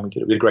 And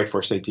we had a great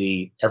first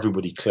AD.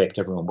 Everybody clicked.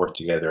 Everyone worked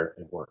together.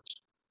 It worked.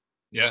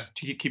 Yeah.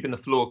 Keeping the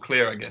floor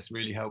clear, I guess,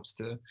 really helps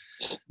to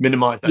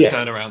minimize that Yeah,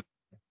 turnaround.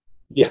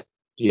 yeah,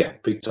 yeah.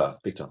 Big time,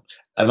 big time.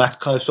 And that's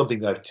kind of something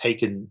that I've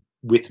taken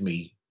with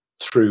me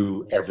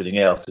through everything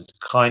else. It's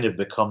kind of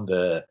become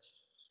the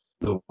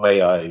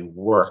way I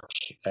work,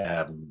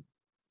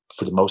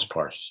 for the most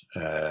part.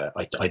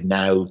 I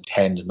now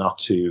tend not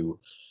to.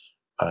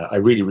 I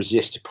really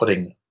resist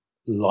putting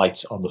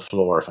lights on the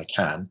floor if I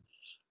can.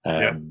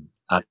 Yeah. And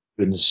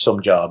in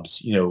some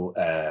jobs,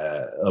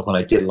 like when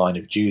I did Line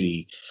of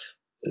Duty,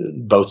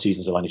 both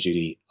seasons of Line of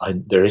Duty,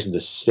 there isn't a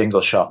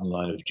single shot in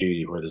Line of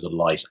Duty where there's a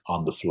light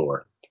on the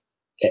floor.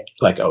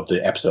 Like of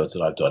the episodes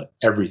that I've done,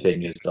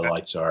 everything is the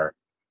lights are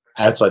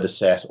outside the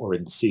set or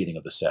in the ceiling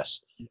of the set.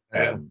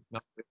 Yeah. Um,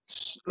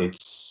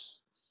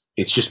 it's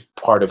it's just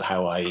part of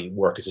how I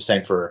work. It's the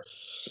same for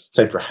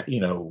I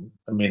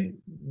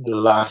mean, the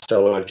last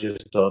show I've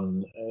just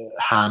done,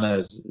 Hanna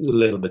is a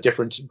little bit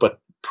different, but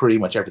pretty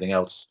much everything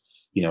else.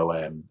 I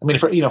mean,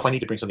 if I need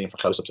to bring something in for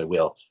close-ups, I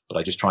will. But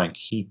I just try and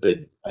keep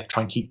it. I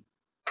try and keep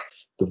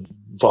the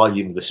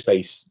volume of the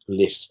space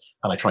lit,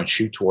 and I try and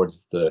shoot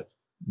towards the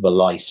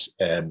light,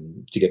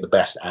 to get the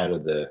best out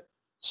of the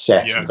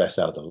sets and Yeah. the best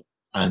out of them.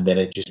 And then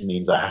it just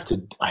means I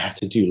have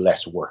to do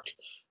less work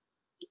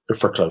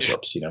for Yeah.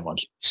 close-ups. I'm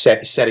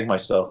setting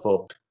myself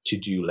up to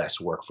do less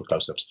work for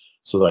close-ups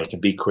so that I can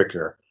be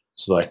quicker,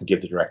 so that I can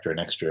give the director an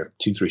extra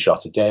 2-3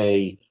 shots a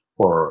day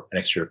or an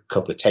extra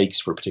couple of takes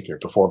for a particular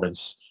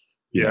performance.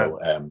 Yeah.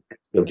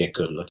 You'll get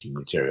good looking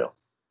material.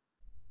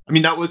 I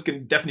mean, that was going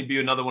to definitely be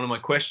another one of my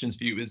questions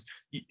for you. Is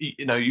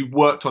you've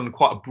worked on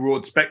quite a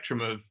broad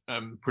spectrum of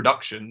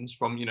productions,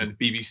 from the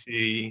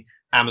BBC,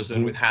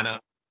 Amazon with Mhm.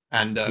 Hanna,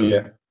 and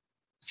Yeah.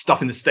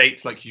 stuff in the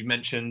States, like you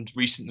mentioned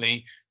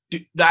recently.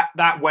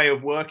 That way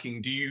of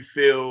working, do you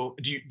feel?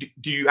 Do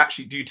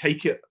you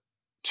take it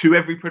to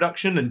every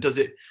production, and does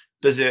it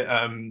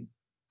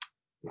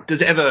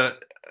ever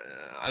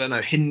I don't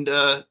know,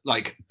 hinder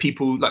like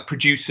people, like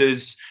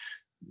producers,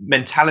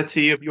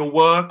 mentality of your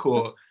work?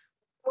 Or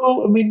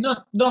Oh, I mean,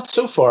 not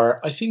so far.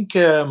 I think,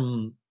 I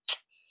you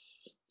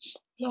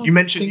don't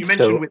mentioned think you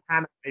mentioned so. with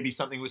Hannah maybe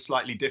something was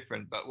slightly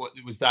different, but what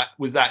was that?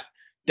 Was that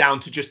down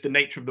to just the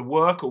nature of the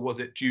work, or was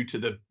it due to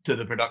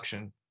the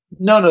production?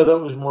 No, no, that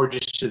was more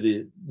just to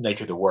the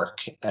nature of the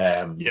work,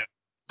 Yeah.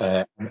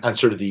 and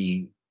sort of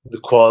the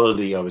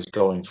quality I was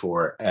going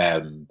for.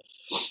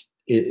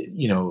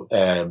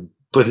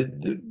 But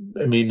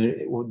I mean,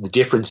 the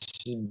difference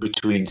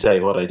between, say,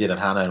 what I did on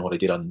Hannah and what I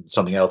did on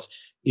something else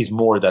is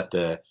more that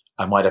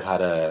I might have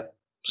had a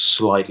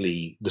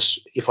slightly this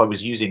if I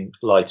was using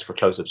lights for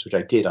close-ups, which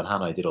I did on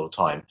Hannah, I did all the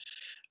time.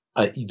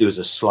 There was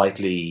a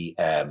slightly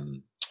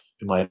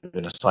it might have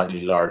been a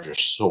slightly larger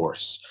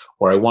source,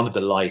 or I wanted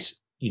the light,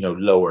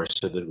 lower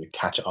so that it would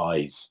catch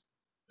eyes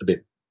a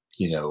bit,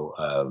 you know,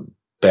 um,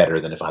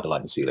 better than if I had the light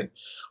in the ceiling.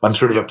 I'm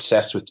sort of Yeah.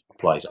 obsessed with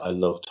top light. I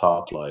love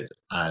top light,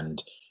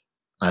 and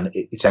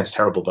it sounds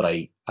terrible, but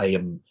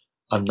I'm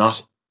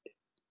not,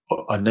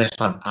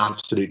 unless I'm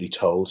absolutely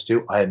told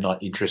to. I am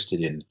not interested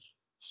in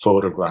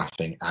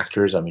photographing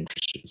actors. I'm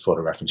interested in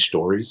photographing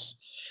stories,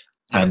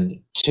 Yeah.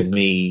 and to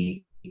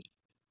me,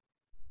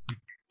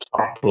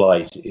 top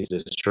light is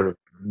a sort of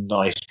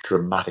nice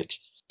dramatic.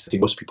 I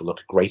think most people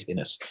look great in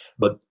it,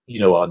 but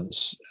on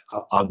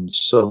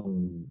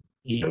some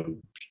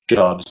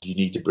jobs you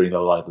need to bring the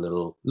light a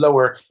little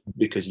lower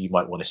because you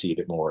might want to see a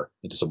bit more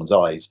into someone's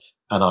eyes.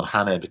 And on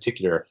Hannah in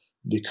particular,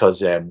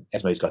 because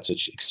Esme's got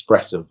such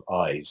expressive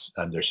eyes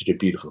and they're such a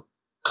beautiful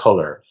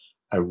color,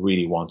 I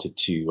really wanted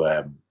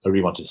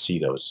to see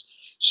those.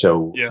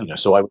 So Yeah.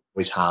 so I would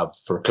always have,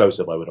 for a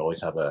close up, I would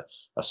always have a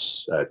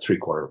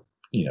 3/4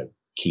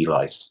 key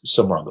lights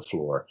somewhere on the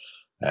floor.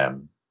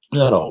 Um,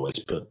 Not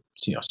always, but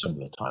some of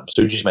the time.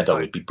 So it just meant I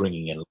Nice. would be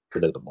bringing in a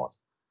little bit more.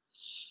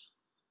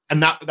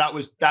 And that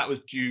was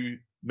due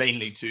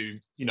mainly to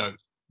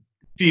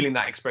feeling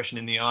that expression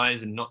in the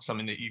eyes, and not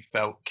something that you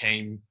felt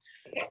came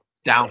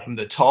down from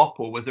the top?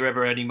 Or was there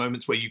ever any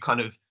moments where you kind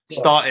of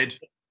started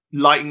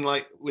lighting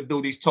like with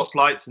all these top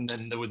lights, and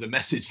then there was a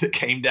message that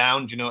came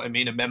down? Do you know what I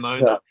mean? A memo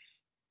Yeah. that.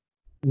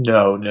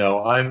 No, no.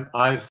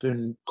 I've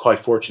been quite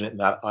fortunate in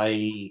that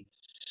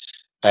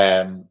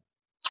um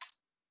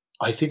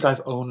I think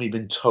I've only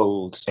been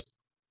told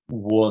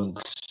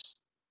once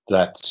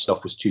that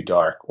stuff was too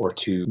dark or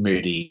too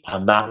moody,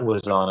 and that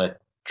was on a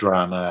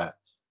drama.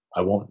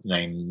 I won't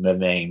name the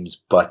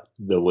names, but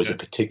there was a Yeah.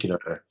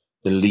 particular,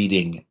 the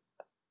leading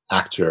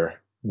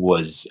actor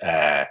was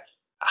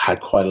had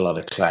quite a lot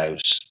of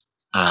clout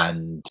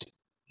and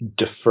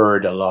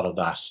deferred a lot of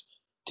that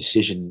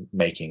decision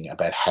making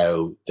about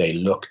how they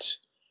looked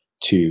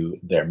to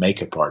their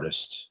makeup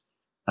artist.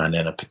 And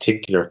in a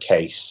particular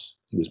case,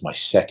 it was my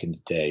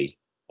second day,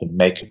 the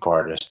makeup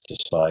artist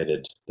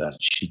decided that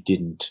she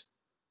didn't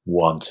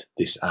want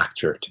this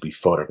actor to be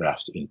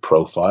photographed in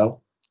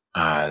profile.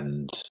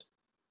 And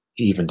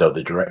even though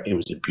it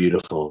was a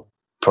beautiful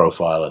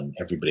profile and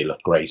everybody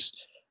looked great,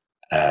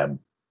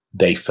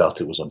 they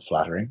felt it was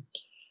unflattering.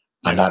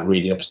 And that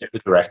really upset the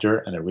director,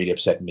 and it really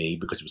upset me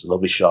because it was a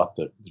lovely shot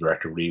that the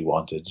director really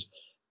wanted.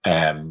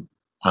 And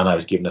I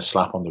was given a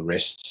slap on the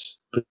wrist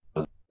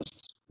because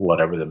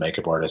whatever the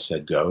makeup artist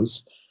said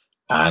goes,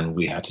 and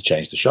we had to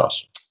change the shot.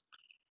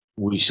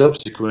 We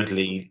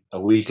subsequently, a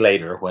week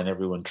later, when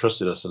everyone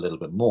trusted us a little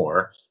bit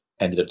more,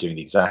 ended up doing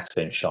the exact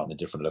same shot in a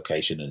different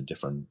location and a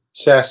different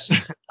set,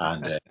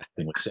 and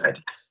everything was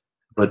said.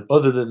 But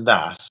other than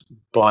that,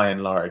 by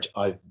and large,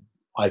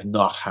 I've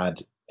not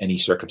had any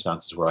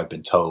circumstances where I've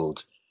been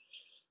told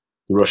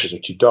the rushes are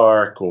too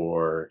dark,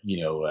 or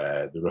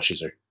the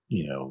rushes are,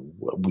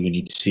 we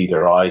need to see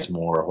their eyes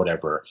more, or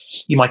whatever.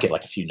 You might get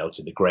like a few notes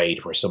in the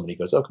grade where somebody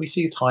goes, "Oh, can we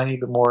see a tiny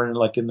bit more in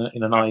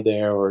in an eye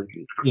there," or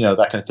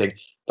that kind of thing.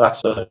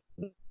 That's a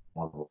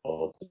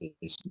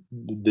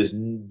there's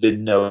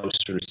been no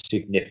sort of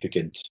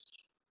significant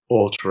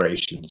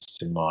alterations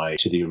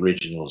to the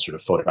original sort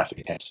of photographic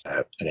intent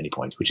at any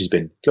point, which has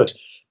been good,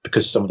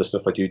 because some of the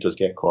stuff I do does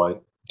get quite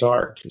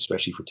dark,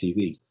 especially for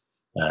TV.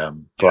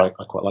 But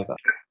I quite like that.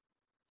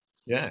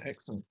 Yeah,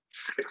 excellent.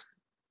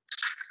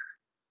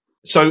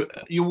 So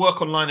your work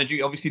on Line of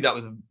Duty, obviously that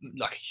was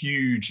like a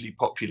hugely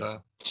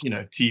popular,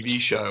 TV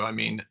show. I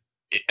mean,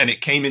 and it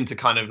came into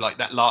kind of like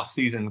that last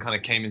season kind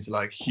of came into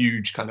like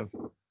huge kind of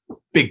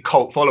big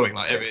cult following,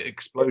 like it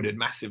exploded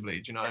massively.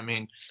 Do you know what I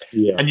mean?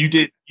 Yeah. And you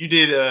did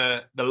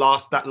that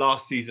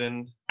last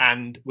season,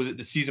 and was it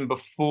the season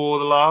before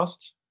the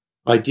last?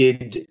 I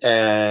did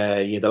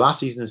the last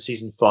season of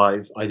season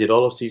 5. I did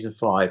all of season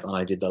 5, and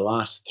I did the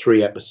last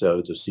 3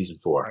 episodes of season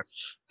 4.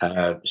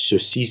 So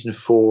season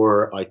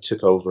 4, I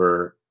took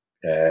over.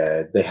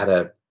 They had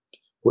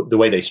the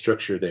way they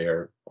structured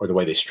it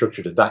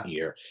that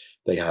year.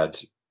 They had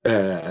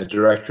a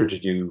director to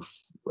do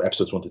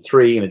episodes 1 to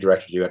 3, and a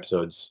director to do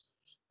episodes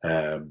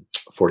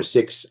 4 to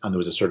 6, and there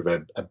was a sort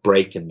of a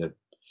break in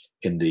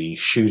the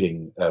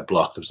shooting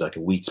block. There was like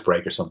a week's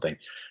break or something.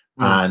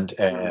 And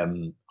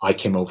I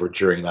came over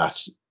during that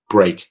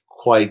break,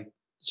 quite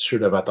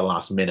sort of at the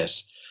last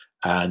minute,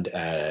 and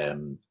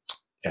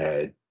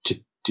to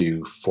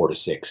do 4 to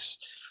 6.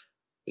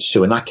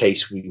 So in that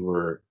case, we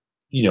were,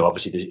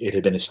 obviously it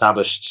had been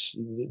established.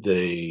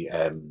 The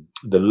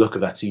look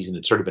of that season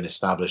had sort of been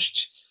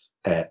established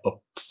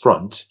up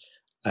front.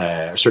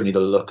 Certainly, the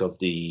look of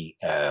the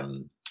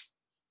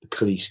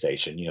police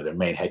station, their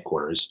main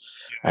headquarters.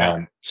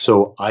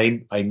 So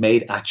I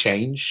made a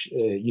change,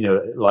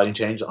 lighting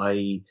change.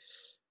 I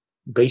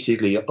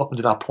basically, up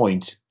until that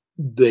point,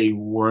 they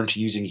weren't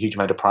using a huge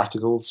amount of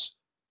practicals,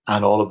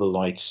 and all of the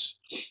lights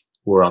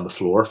were on the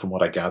floor, from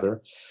what I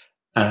gather.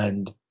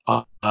 And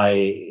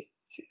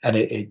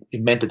it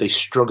meant that they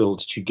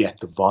struggled to get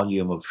the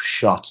volume of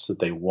shots that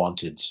they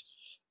wanted,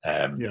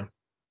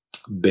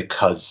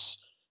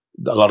 because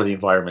a lot of the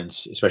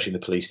environments, especially in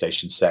the police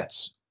station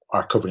sets,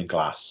 are covered in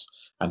glass,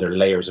 and they're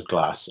layers of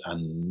glass,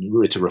 and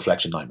it's a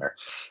reflection nightmare.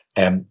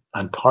 And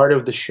part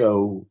of the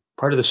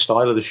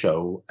style of the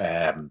show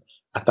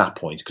at that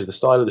point, because the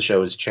style of the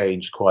show has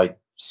changed quite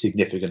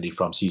significantly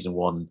from season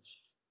 1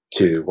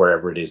 to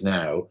wherever it is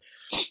now.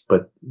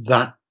 But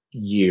that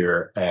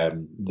year,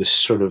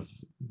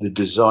 the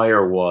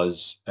desire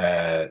was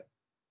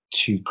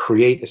to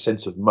create a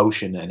sense of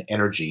motion and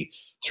energy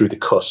through the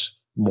cut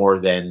more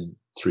than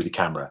through the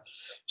camera.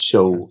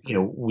 So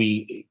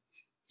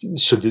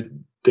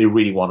they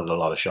really wanted a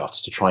lot of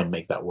shots to try and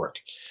make that work.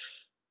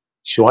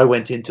 So I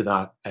went into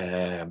that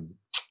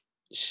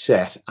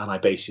set, and I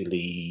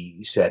basically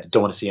said,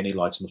 "Don't want to see any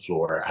lights on the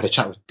floor." I had a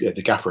chat with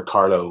the gaffer.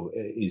 Carlo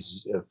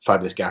is a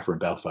fabulous gaffer in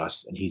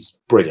Belfast, and he's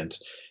brilliant.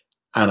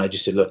 And I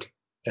just said, "Look,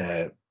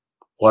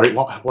 what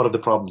have the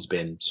problems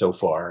been so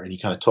far?" And he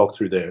kind of talked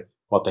through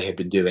what they had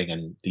been doing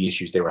and the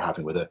issues they were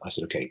having with it. I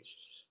said, "Okay,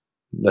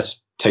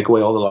 let's take away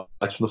all the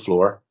lights from the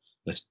floor.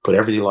 Let's put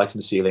everything lights in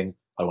the ceiling.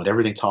 I want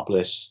everything top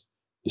lit."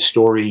 The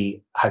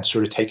story had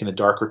sort of taken a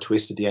darker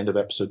twist at the end of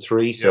episode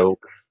 3, so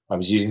I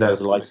was using that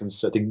as a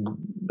license. I think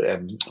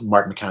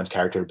Mark McCann's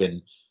character had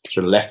been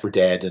sort of left for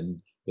dead,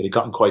 and it had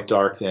gotten quite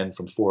dark then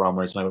from 4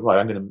 onwards. And I went, right,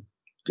 I'm going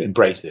to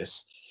embrace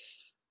this.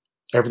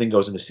 Everything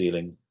goes in the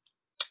ceiling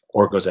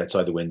or goes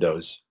outside the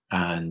windows,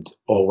 and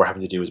all we're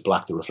having to do is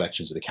black the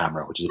reflections of the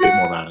camera, which is a bit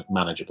more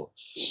manageable.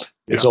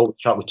 It's always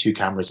shot with 2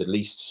 cameras at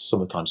least,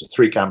 sometimes with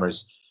 3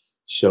 cameras.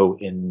 So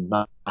in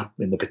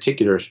the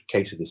particular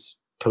case of this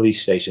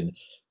police station,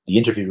 the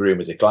interview room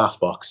is a glass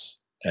box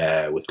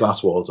with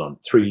glass walls on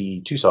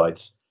 2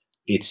 sides.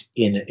 It's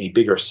in a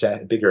bigger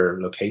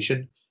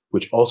location,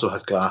 which also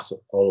has glass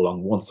all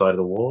along one side of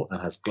the wall,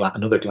 and has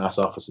another glass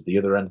office at the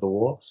other end of the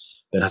wall.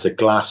 Then has a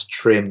glass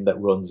trim that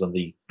runs on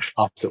the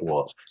opposite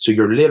wall. So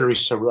you're literally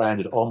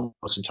surrounded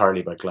almost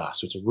entirely by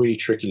glass. So it's a really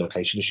tricky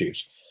location to shoot.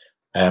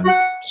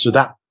 So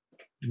that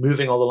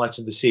moving all the lights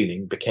in the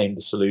ceiling became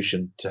the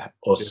solution to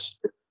us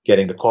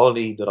getting the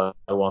quality that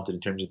I wanted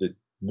in terms of the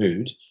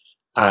mood,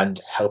 and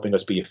helping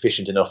us be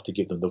efficient enough to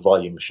give them the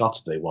volume of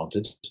shots they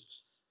wanted.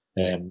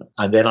 And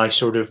then I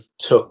sort of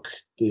took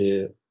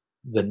the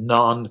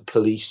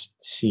non-police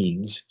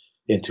scenes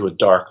into a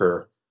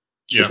darker,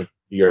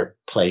 your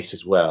place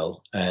as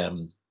well,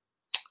 and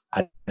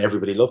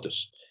everybody loved it.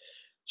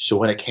 So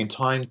when it came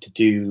time to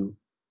do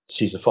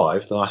season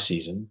 5, the last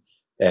season,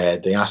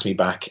 they asked me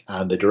back,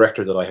 and the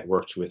director that I had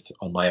worked with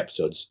on my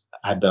episodes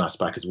had been asked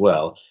back as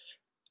well,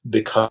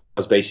 because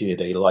basically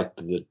they liked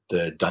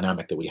the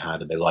dynamic that we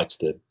had, and they liked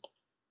the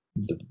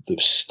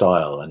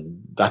style.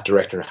 And that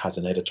director has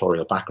an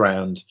editorial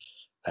background.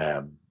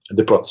 And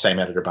they brought the same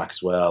editor back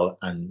as well,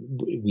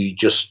 and we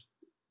just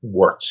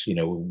worked.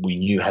 We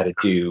knew how to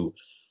do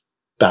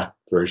that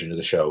version of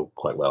the show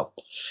quite well.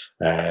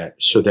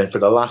 So then for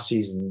the last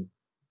season,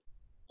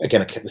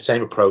 again, I kept the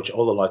same approach.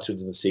 All the lights were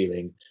in the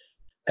ceiling,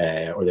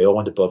 or they all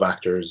went above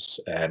actors.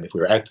 If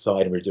we were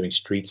outside and we were doing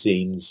street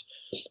scenes,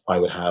 I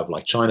would have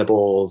like China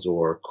balls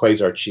or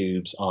quasar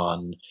tubes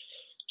on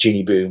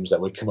genie booms that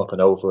would come up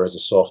and over as a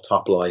soft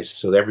top light.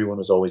 So everyone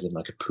was always in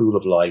like a pool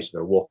of light.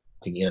 They're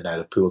walking in and out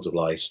of pools of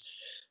light.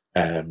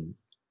 And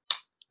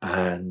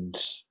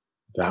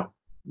that,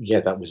 yeah,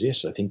 that was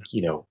it. I think,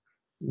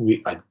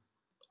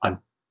 I'm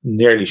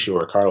nearly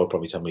sure, Carl will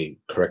probably tell me,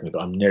 correct me,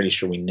 but I'm nearly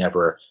sure we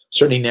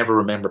certainly never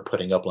remember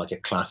putting up like a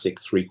classic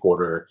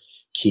 3/4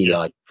 key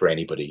light for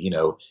anybody.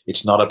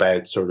 It's not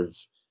about sort of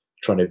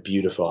trying to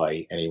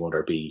beautify anyone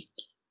or be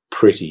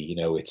pretty.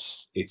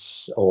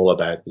 It's all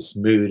about this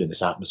mood and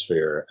this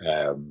atmosphere.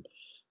 And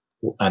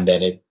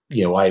then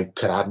I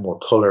could add more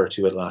color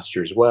to it last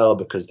year as well,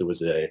 because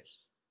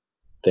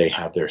they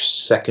have their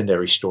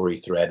secondary story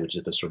thread, which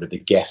is the sort of the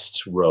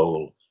guest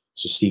role.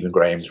 So Stephen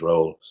Graham's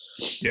role,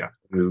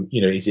 who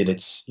he's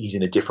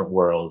in a different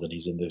world, and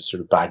he's in the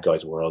sort of bad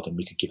guys world, and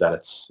we could give that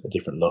a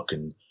different look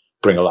and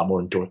bring a lot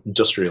more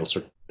industrial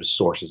sort of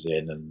sources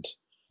in, and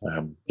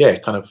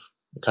it kind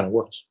of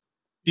worked.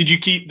 Did you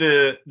keep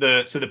the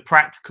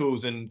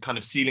practicals and kind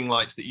of ceiling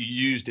lights that you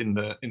used in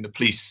the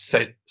police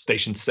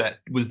station set?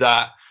 Was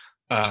that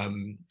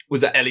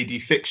LED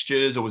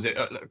fixtures, or was it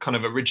a kind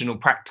of original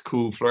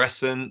practical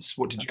fluorescence?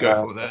 What did you go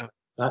for there?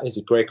 That is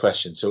a great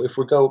question. So if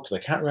we go, because I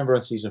can't remember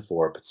on season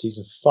 4, but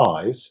season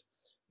 5,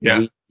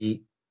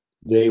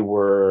 they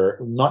were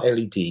not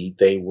LED,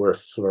 they were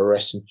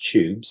fluorescent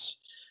tubes,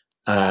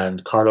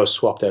 and Carlos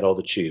swapped out all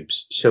the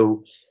tubes.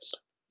 So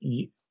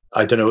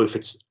I don't know if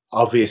it's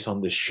obvious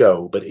on the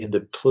show, but in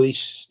the police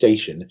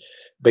station,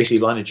 basically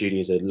Line of Duty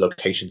is a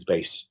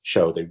locations-based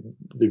show. They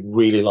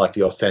really like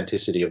the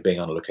authenticity of being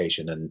on a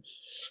location, and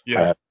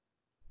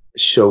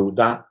so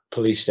that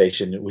police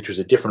station, which was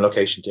a different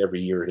location to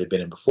every year it had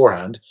been in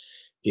beforehand,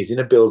 is in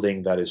a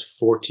building that is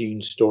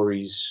 14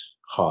 stories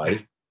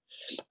high.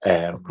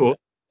 Cool.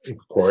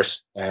 Of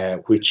course,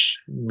 which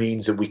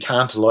means that we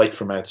can't light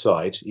from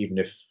outside, even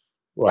if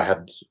I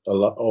had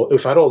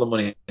if I had all the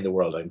money in the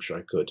world, I'm sure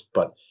I could,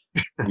 but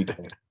we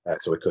don't,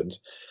 so I couldn't.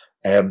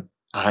 And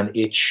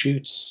it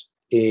shoots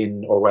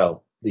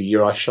the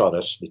year I shot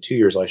it, the 2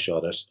 years I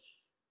shot it,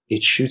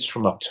 it shoots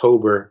from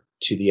October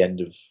to the end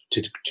of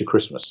to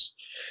Christmas.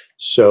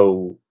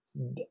 So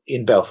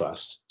in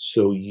Belfast,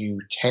 so you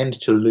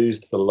tend to lose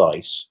the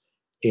light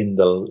in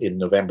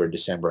November and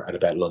December at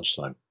about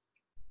lunchtime,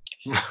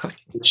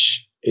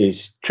 which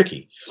is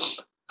tricky.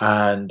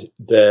 And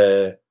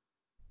that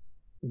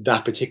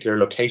particular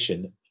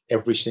location,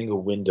 every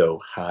single window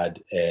had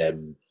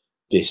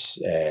this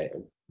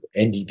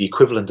the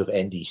equivalent of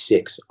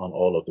ND6 on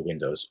all of the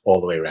windows, all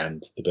the way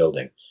around the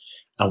building,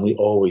 and we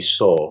always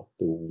saw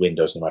the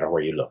windows no matter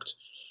where you looked.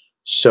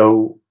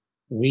 So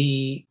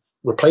we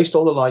replaced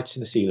all the lights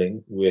in the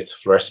ceiling with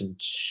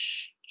fluorescent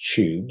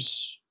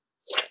tubes.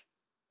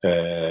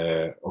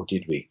 Or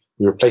did we?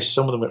 We replaced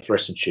some of them with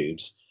fluorescent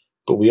tubes,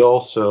 but we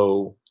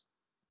also...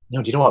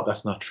 No, do you know what?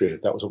 That's not true.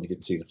 That was what we did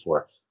in season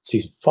 4.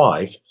 Season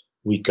 5,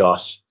 we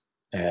got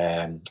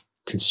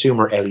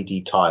consumer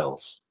LED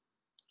tiles.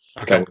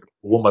 Okay.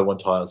 1x1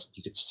 tiles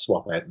you could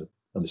swap out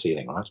on the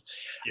ceiling,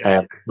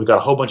 right? We got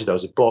a whole bunch of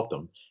those. We bought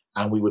them,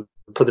 and we would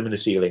put them in the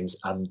ceilings,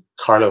 and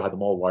Carlo had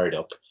them all wired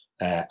up,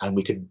 and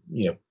we could,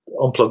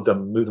 unplug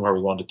them, move them where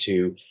we wanted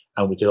to,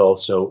 and we could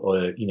also,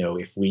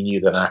 if we knew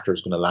that an actor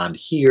was going to land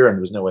here and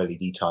there was no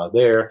LED tile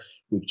there,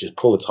 we could just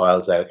pull the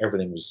tiles out.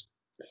 Everything was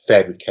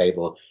fed with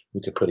cable.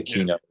 We could put a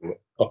keynote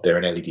up there,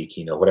 an LED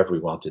keynote, whatever we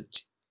wanted,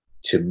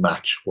 to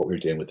match what we were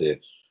doing with the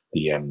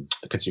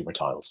consumer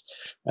tiles.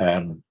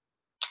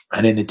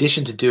 And in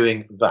addition to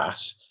doing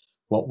that,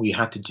 what we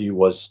had to do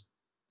was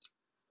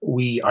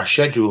our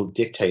schedule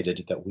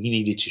dictated that we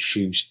needed to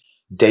shoot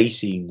day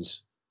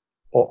scenes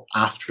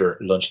after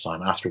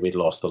lunchtime, after we'd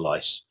lost the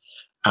light,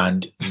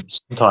 and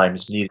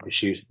sometimes needed to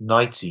shoot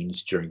night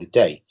scenes during the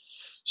day,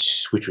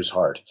 which was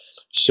hard.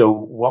 So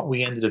what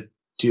we ended up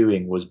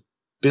doing was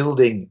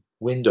building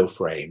window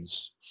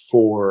frames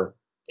for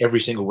every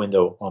single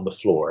window on the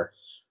floor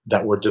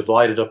that were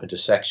divided up into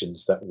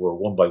sections that were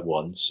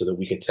 1x1, so that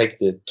we could take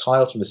the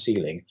tiles from the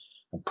ceiling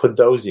and put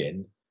those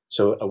in.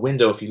 So a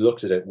window, if you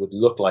looked at it, would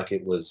look like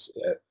it was,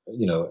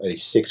 a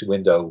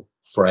 6-window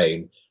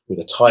frame with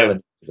a tile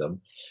in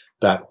them.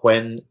 That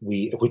and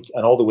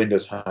all the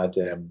windows had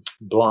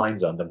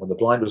blinds on them. When the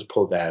blind was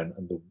pulled down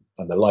and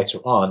the lights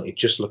were on, it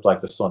just looked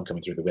like the sun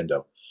coming through the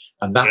window.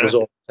 And that was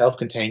Yeah. all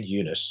self-contained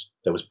unit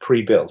that was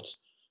pre-built.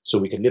 So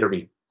we could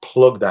literally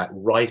plug that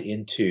right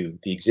into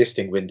the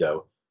existing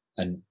window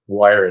and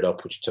wire it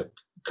up, which took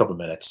a couple of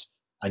minutes,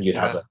 and you'd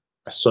have Yeah.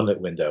 a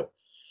sunlit window.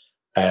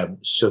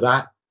 So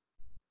that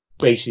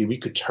basically we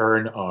could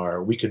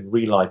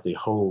relight the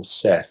whole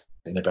set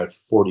in about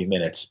 40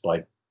 minutes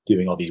by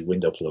doing all these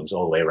window plugs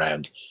all the way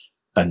around,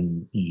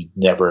 and you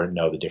never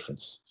know the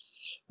difference.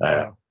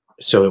 Uh, Wow.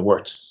 so it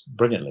worked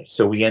brilliantly.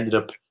 So we ended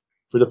up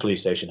for the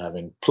police station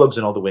having plugs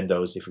in all the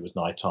windows if it was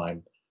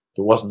nighttime. If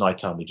it wasn't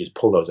nighttime, we just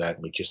pull those out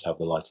and we just have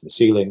the lights in the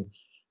ceiling.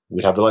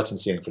 We'd have the lights in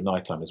the ceiling for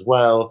nighttime as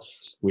well.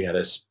 We had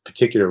a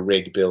particular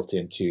rig built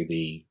into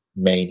the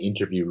main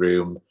interview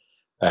room,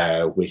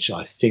 which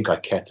I think I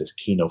kept as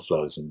Kino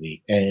flows in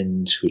the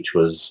end, which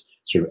was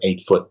sort of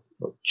 8-foot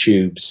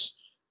tubes,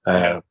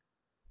 Yeah.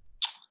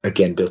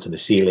 again built in the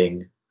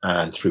ceiling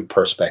and through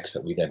perspex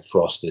that we then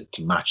frosted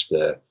to match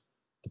the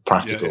Yeah.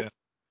 practical.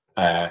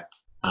 Yeah.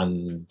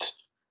 And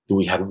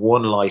we had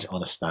one light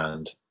on a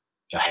stand,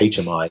 a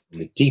HMI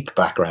in a deep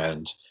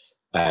background,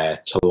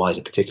 to light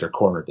a particular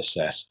corner of the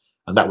set,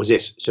 and that was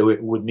it. So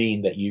it would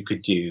mean that you'd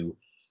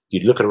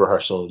look at a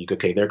rehearsal, you go,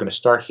 okay, they're going to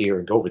start here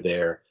and go over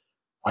there.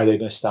 Are they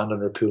going to stand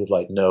under a pool of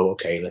light? No.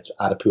 Okay, let's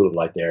add a pool of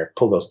light there.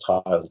 Pull those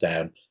tiles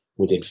down.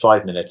 Within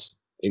 5 minutes,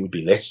 it would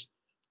be lit,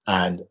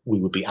 and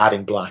we would be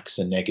adding blacks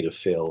and negative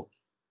fill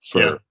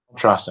Yeah. for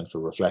contrast and for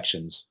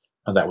reflections,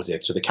 and that was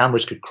it. So the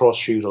cameras could cross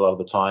shoot a lot of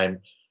the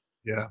time.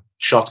 Yeah.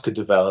 Shots could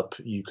develop.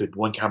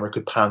 One camera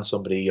could pan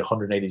somebody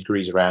 180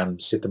 degrees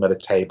around, sit them at a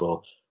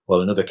table,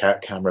 while another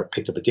camera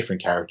picked up a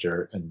different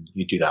character, and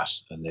you do that,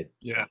 and it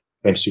Yeah.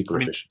 became super I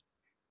mean, efficient.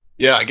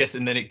 yeah, I guess,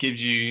 and then it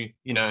gives you,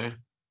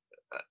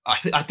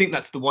 I think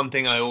that's the one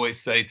thing I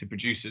always say to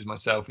producers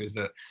myself is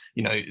that,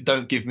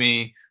 don't give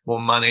me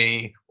more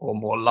money or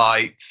more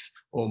lights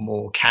or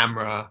more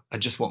camera. I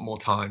just want more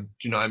time.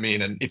 Do you know what I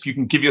mean? And if you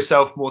can give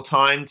yourself more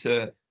time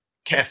to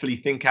carefully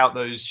think out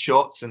those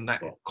shots and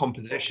that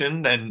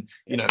composition, then,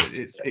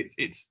 it's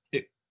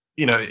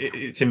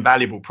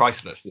invaluable,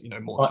 priceless,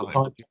 more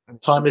time.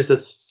 Time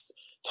is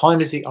time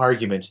is the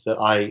argument that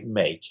I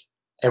make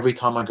every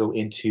time I go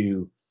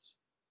into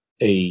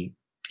a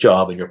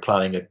job and you're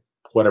planning a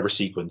whatever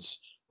sequence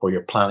or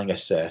you're planning a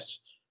set.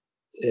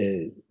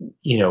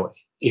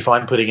 If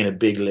I'm putting in a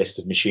big list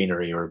of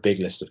machinery or a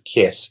big list of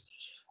kit,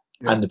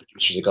 Yeah. and the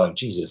producers are going,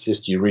 Jesus,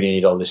 do you really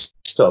need all this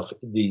stuff?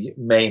 The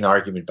main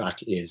argument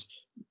back is,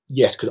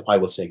 yes, because I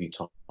will save you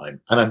time. And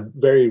I'm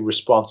very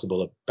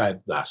responsible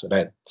about that,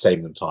 about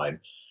saving them time.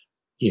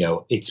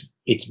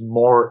 It's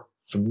more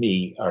for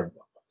me,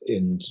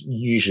 and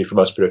usually for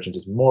most productions,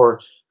 it's more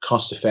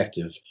cost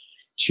effective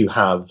to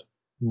have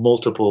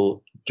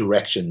multiple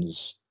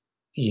directions,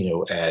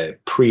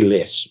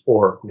 pre-lit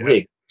or Yeah.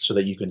 rigged so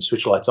that you can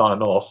switch lights on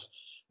and off,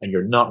 and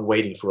you're not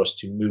waiting for us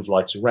to move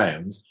lights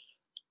around,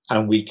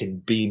 and we can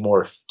be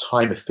more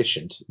time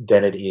efficient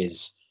than it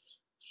is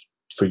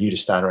for you to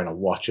stand around and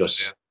watch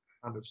us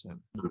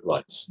 100%. move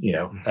lights.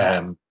 Mhm.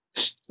 And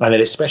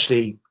then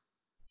especially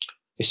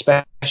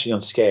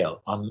on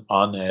scale. On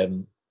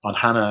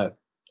Hanna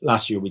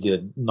last year, we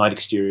did a night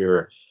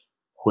exterior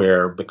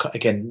where,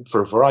 again,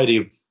 for a variety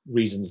of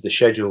reasons, the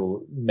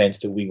schedule meant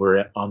that we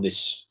were on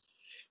this.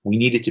 We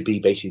needed to be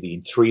basically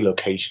in 3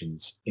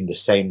 locations in the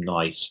same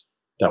night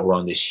that were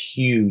on this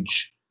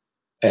huge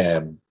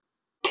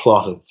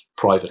plot of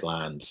private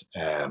land,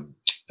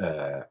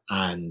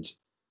 and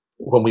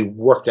when we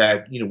worked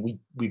out,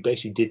 we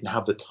basically didn't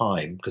have the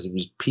time because it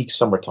was peak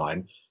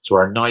summertime. So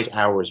our night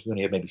hours, we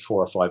only had maybe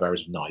 4 or 5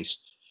 hours of night.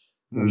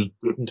 Mm. We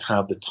didn't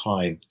have the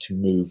time to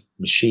move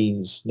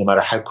machines, no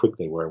matter how quick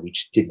they were. We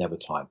just didn't have the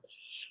time.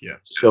 Yeah.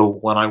 So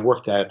when I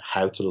worked out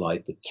how to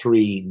light the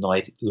 3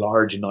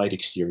 large night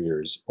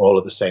exteriors all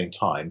at the same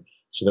time,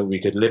 so that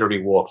we could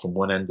literally walk from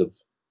one end of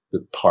the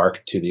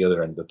park to the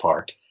other end of the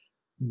park,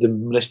 the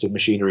list of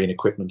machinery and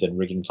equipment and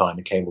rigging time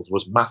and cables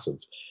was massive.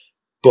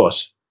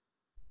 But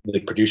the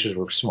producers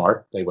were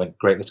smart. They went,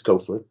 great, let's go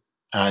for it.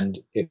 And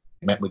it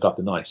meant we got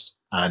the night.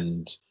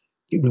 And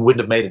we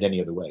wouldn't have made it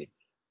any other way.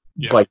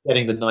 Yeah. By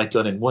getting the night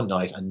done in one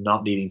night and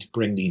not needing to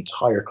bring the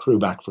entire crew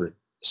back for a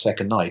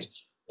second night,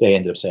 they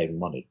ended up saving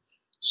money.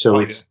 So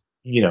it's,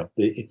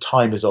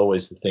 time is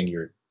always the thing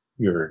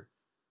you're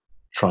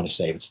trying to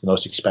save. It's the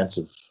most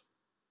expensive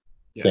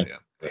thing. Yeah.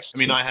 I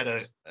mean, I had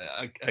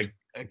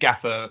a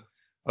gaffer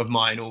of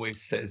mine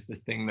always says the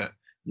thing that,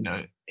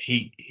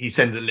 he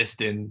sends a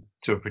list in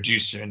to a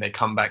producer and they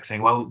come back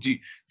saying, well, do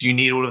you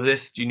need all of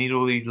this? Do you need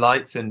all these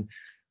lights? And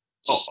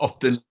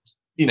often,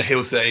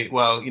 he'll say,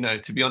 well,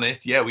 to be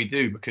honest, yeah, we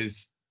do,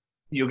 because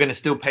you're going to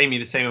still pay me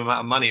the same amount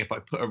of money if I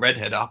put a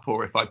redhead up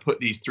or if I put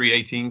these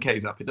 3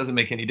 18Ks up. It doesn't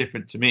make any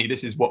difference to me.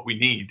 This is what we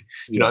need.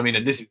 You know what I mean?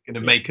 And this is going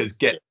to make us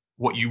get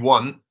what you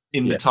want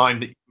in the time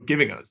that you're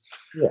giving us.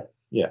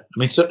 Yeah. I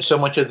mean, so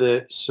much of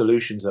the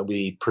solutions that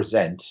we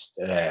present,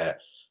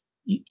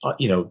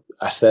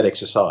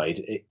 aesthetics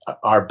aside,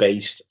 are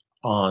based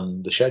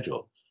on the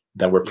schedule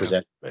that we're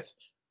presented with.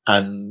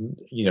 And,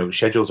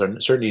 schedules are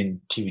certainly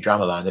in TV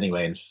drama land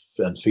anyway,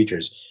 and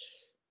features,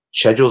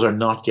 schedules are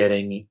not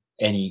getting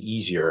any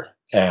easier.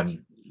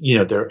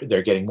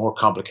 They're getting more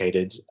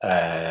complicated.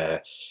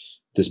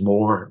 There's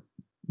more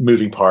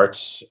moving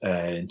parts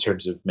in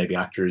terms of maybe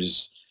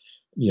actors,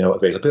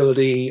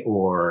 availability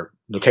or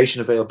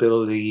location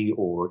availability,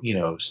 or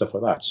stuff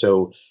like that.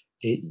 So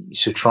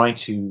trying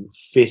to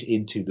fit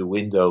into the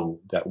window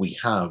that we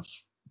have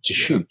to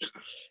shoot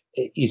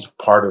is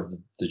part of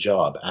the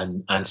job,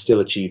 and still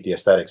achieve the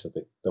aesthetics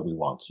that we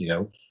want.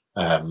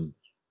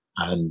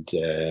 And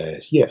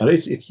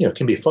it's it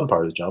can be a fun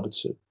part of the job.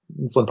 It's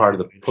a fun part of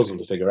the puzzle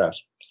to figure out.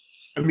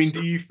 I mean,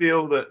 do you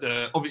feel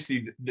that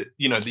obviously the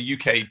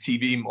UK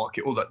TV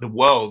market, or that the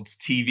world's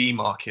TV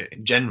market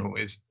in general,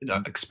 is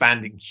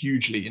expanding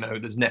hugely?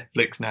 There's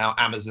Netflix now,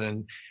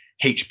 Amazon,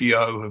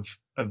 HBO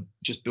have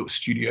just built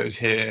studios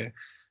here.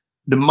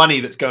 The money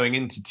that's going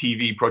into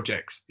TV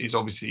projects is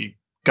obviously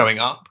going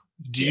up.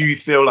 Do you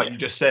feel like you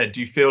just said?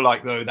 Do you feel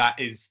like though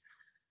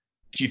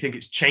do you think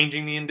it's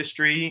changing the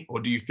industry, or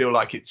do you feel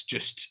like it's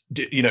just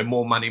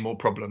more money, more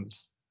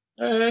problems?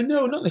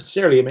 No, not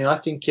necessarily. I mean, I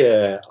think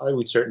I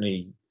would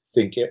certainly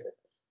think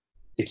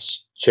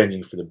it's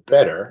changing for the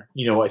better.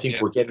 I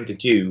think we're getting to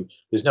do.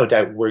 There's no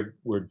doubt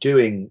we're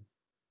doing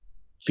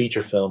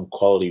feature film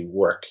quality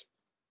work,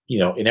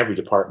 in every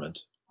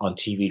department on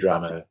TV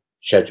drama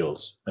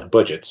schedules and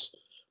budgets,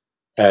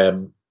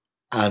 and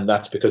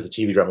that's because the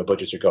TV drama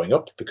budgets are going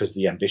up, because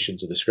the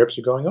ambitions of the scripts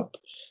are going up,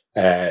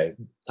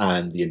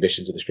 and the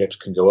ambitions of the scripts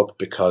can go up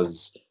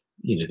because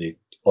the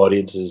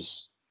audience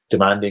is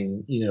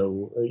demanding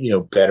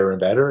better and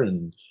better,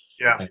 and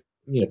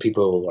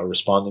people are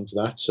responding to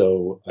that.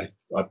 So I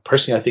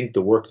personally, I think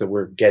the work that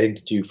we're getting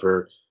to do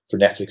for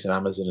Netflix and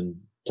Amazon and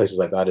places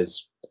like that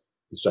is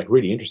like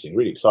really interesting,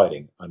 really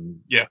exciting.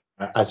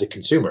 As a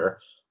consumer,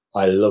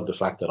 I love the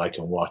fact that I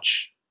can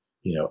watch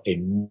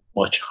a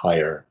much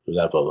higher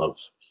level of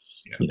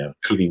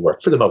TV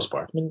work for the most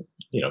part. I mean,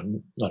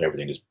 not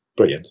everything is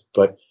brilliant,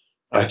 but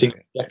I think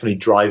definitely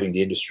driving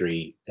the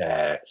industry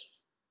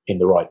in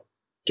the right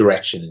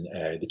direction,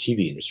 the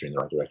TV industry in the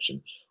right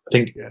direction. I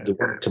think the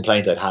one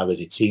complaint I'd have is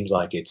it seems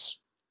like it's,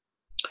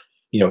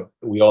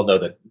 we all know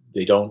that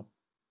they don't,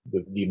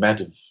 the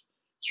amount of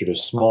sort of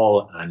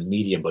small and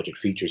medium budget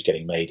features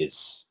getting made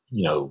is,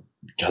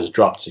 has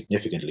dropped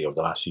significantly over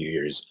the last few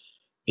years.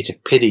 It's a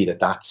pity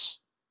that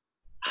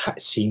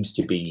seems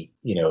to be,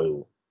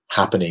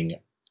 happening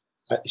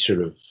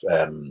sort of,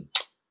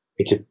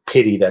 it's a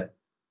pity that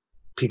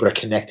people are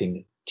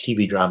connecting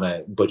TV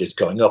drama budgets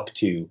going up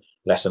to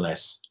less and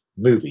less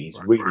movies.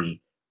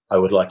 Really, I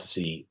would like to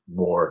see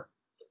more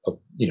of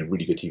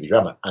really good TV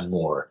drama and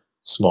more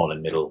small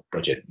and middle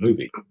budget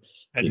movie.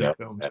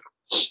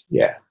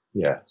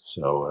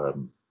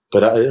 So,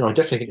 but I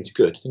definitely think it's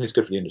good. I think it's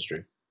good for the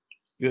industry.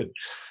 Good,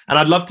 and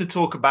I'd love to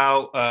talk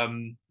about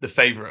The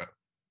Favourite.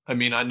 I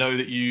mean, I know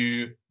that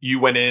you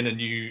went in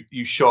and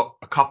you shot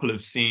a couple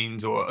of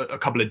scenes or a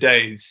couple of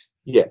days.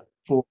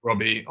 For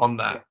Robbie on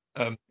that.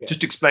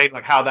 Just explain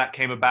like how that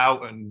came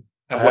about and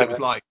what it was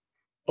like.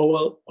 Oh,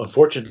 well,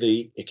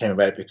 unfortunately, it came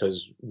about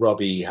because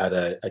Robbie had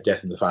a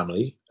death in the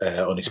family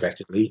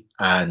unexpectedly,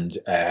 and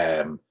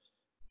so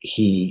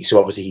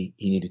obviously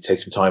he needed to take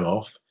some time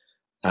off.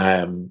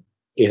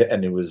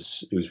 It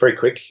was very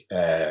quick.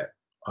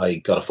 I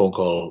got a phone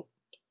call.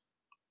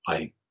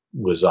 I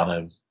was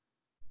on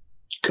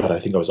I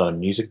think I was on a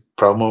music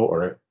promo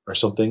or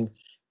something,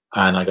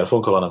 and I got a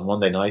phone call on a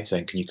Monday night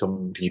saying, "Can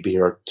you be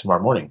here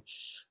tomorrow morning?"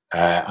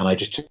 And I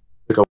just took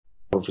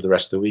over for the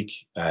rest of the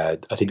week. I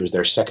think it was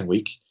their second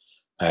week.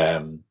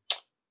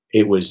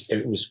 It was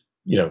like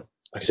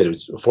I said, it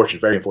was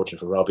very unfortunate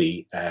for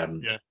Robbie.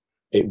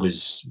 It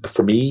was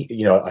for me.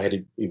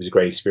 It was a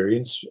great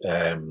experience.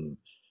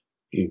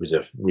 It was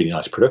a really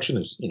nice production.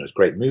 It was a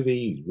great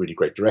movie, really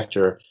great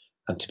director.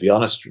 And to be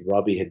honest,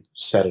 Robbie had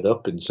set it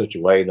up in such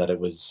a way that it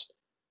was,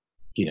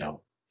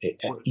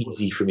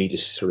 easy for me to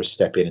sort of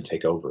step in and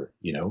take over.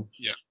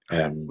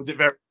 Was it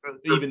very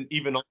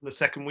even on the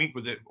second week?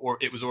 Was it, or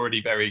it was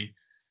already very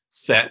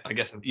set? I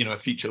guess a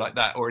feature like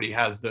that already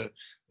has the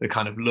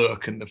kind of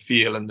look and the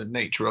feel and the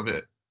nature of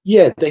it.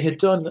 Yeah, they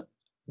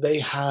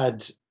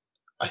had.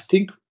 I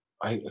think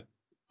I'm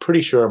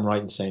pretty sure I'm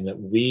right in saying that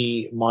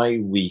my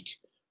week,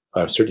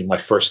 certainly my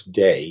first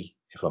day,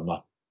 if I'm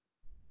not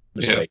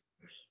mistaken,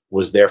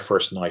 was their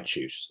first night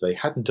shoot. So they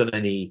hadn't done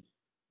any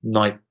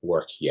night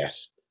work yet.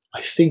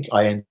 I think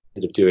I ended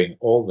up doing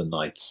all the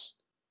nights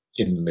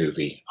in the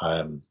movie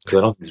because I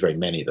don't think there's very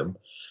many of them.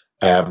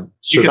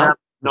 So that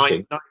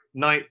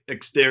night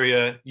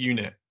exterior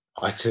unit.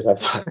 I could have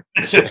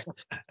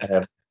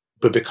that.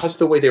 But because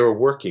the way they were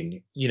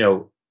working,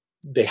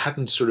 they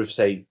hadn't sort of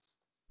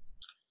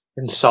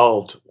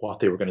solved what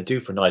they were going to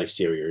do for night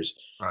exteriors,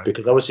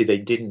 because obviously they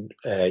didn't.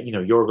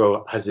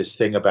 Yorgo has this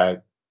thing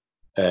about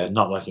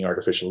not liking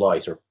artificial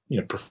light, or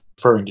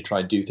preferring to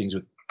try and do things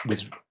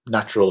with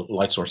natural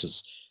light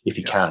sources if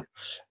he can.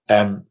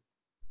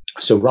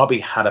 So Robbie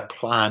had a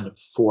plan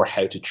for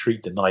how to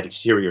treat the night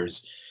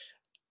exteriors,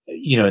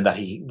 in that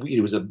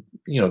it was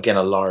again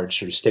a large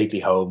sort of stately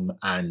home,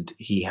 and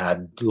he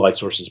had light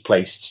sources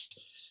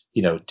placed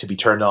to be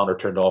turned on or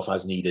turned off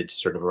as needed,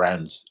 sort of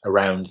around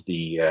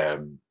the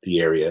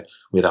area.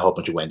 We had a whole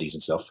bunch of Wendy's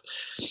and stuff,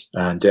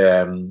 and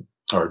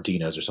or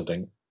Dino's or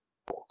something.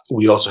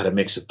 We also had a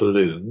mix of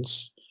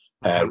balloons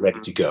ready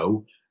to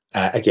go,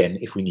 again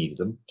if we needed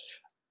them.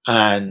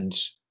 And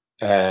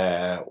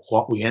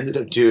what we ended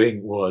up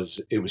doing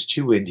was, it was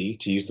too windy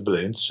to use the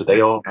balloons, so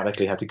they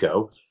automatically had to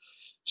go.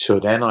 So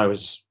then I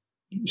was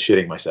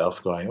shitting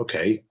myself, going,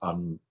 okay,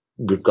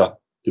 we've got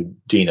the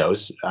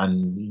Dinos,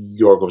 and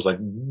Yorgo was like,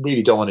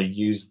 really don't want to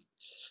use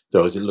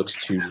those. It looks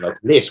too like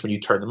this when you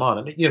turn them on,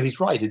 and he's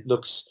right. It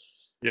looks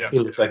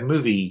like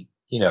movie,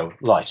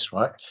 light,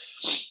 right?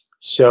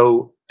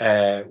 So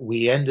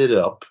we ended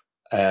up.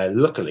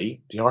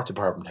 Luckily, the art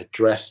department had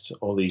dressed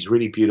all these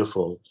really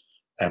beautiful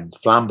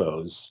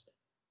flambeaus,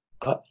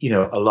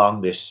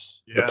 along the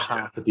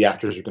path that the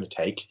actors are going to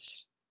take,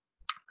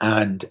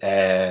 and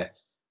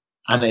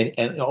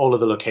in all of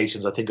the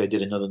locations. I think I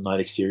did another night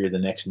exterior the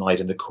next night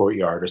in the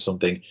courtyard or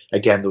something.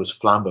 Again, those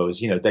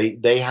flambeaus,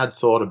 they had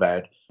thought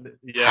about.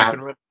 Yeah, I can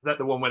remember. Is that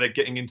the one where they're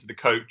getting into the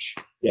coach?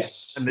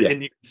 Yes. And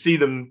you can see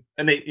them,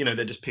 and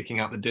they're just picking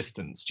out the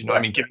distance. Do you know what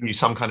I mean? Giving you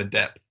some kind of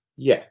depth.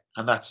 Yeah,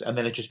 and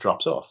then it just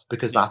drops off,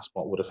 because that's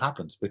what would have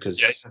happened,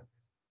 because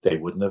they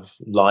wouldn't have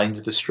lined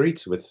the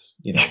streets with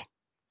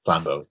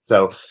flambeaux.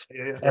 So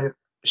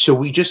so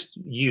we just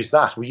used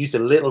that. We used a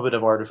little bit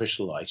of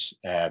artificial light.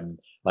 I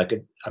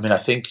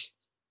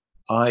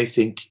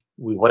think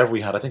whatever we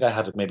had. I think I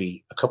had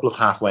maybe a couple of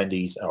half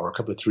Wendy's or a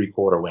couple of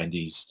 3/4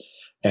 Wendy's,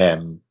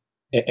 in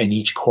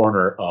each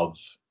corner of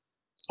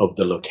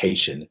the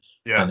location,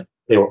 and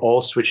they were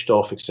all switched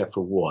off except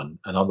for one.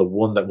 And on the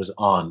one that was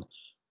on,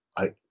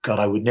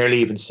 I would nearly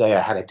even say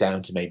I had it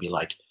down to maybe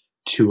like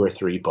 2 or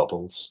 3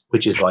 bubbles,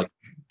 which is like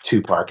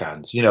 2 park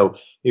cans. It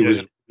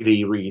was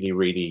really, really,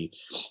 really.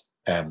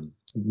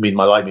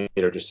 My light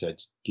meter just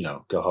said,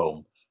 go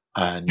home.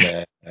 And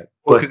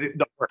because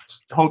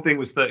the whole thing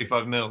was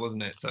 35 mil,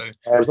 wasn't it? So it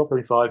was not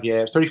 35. Yeah,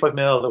 it was 35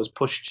 mil that was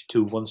pushed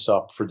to one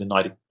stop for the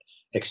night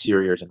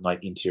exteriors and night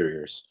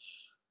interiors.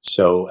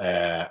 So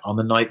on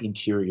the night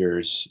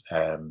interiors,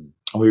 and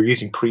we were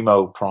using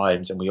Primo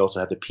primes, and we also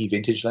had the P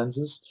vintage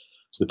lenses.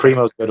 So the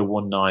Primos go to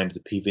 1.9, but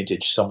the P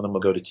vintage, some of them will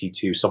go to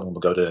T2, some of them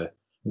will go to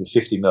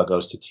 50 mil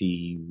goes to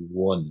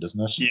T1,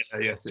 doesn't it? Yeah,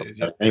 yes, it is.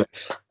 Yeah.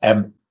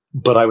 Anyway,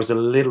 but I was a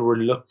little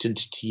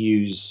reluctant to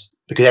use,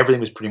 because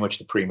everything was pretty much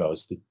the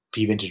Primos. The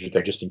P vintage was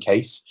there just in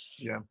case.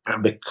 Yeah.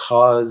 And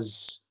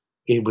because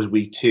it was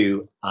week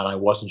 2, and I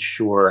wasn't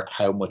sure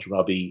how much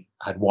Robbie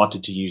had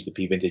wanted to use the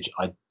P vintage,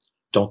 I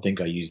don't think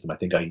I used them. I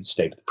think I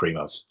stayed with the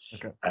Primos.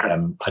 Okay.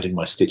 I didn't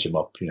want to stitch them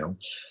up,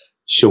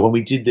 So when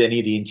we did any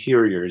of the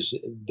interiors,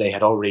 they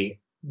had already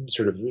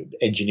sort of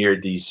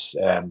engineered these,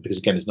 because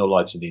again, there's no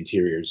lights in the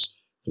interiors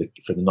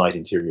for the night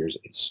interiors.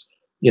 It's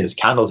there's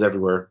candles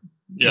everywhere.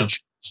 Yeah.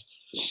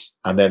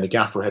 And then the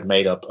gaffer had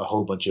made up a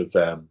whole bunch of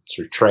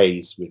sort of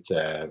trays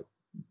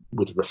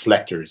with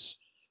reflectors.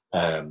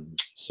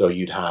 So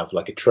you'd have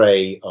like a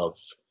tray of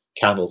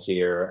candles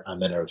here,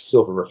 and then a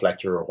silver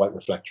reflector or white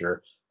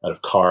reflector out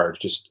of card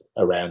just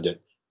around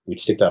it. We'd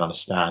stick that on a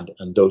stand,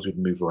 and those would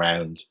move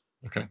around.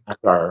 Okay. At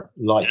our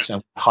lights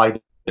and hide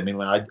them. I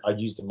mean, I'd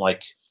use them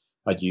like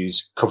I'd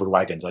use covered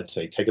wagons. I'd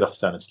say take it off the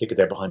stand and stick it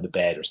there behind the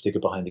bed, or stick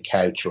it behind the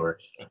couch, or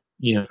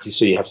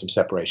so you have some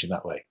separation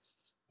that way.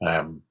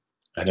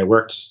 And it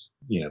worked,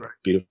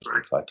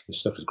 beautifully. Like, this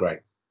stuff was great.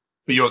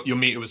 But your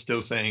meter was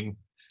still saying,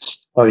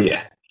 "Oh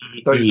yeah,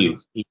 EU.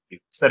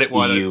 Set it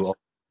wide open."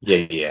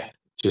 Yeah.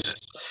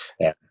 Just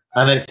and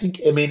I think,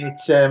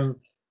 it's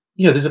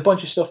there's a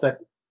bunch of stuff that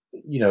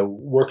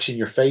works in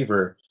your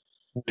favor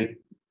with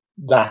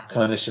that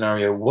kind of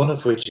scenario. One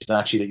of which is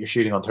actually that you're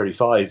shooting on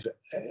 35.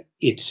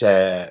 It's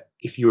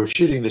if you were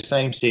shooting the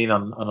same scene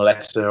on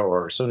Alexa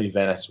or Sony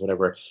Venice,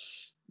 whatever,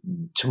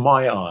 to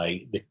my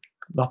eye,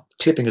 not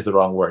clipping is the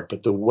wrong word,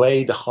 but the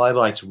way the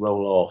highlights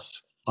roll off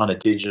on a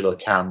digital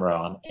camera,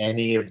 on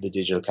any of the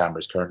digital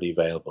cameras currently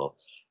available,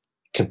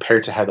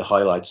 compared to how the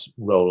highlights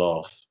roll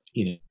off,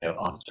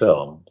 on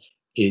film,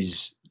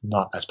 is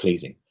not as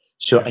pleasing.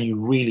 So, and you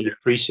really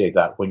appreciate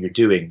that when you're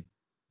doing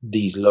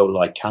these low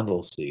light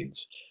candle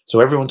scenes. So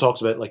everyone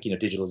talks about, like,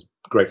 digital is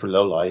great for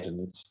low light,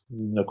 and it's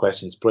no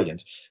question it's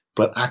brilliant.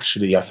 But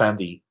actually, I found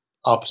the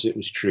opposite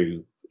was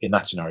true in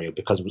that scenario,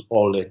 because it was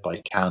all lit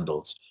by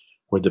candles,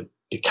 where the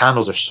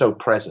candles are so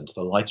present,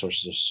 the light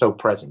sources are so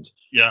present,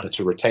 that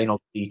to retain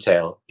all the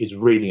detail is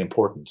really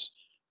important.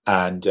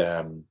 And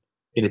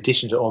in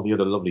addition to all the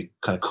other lovely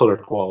kind of color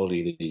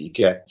quality that you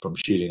get from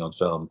shooting on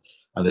film,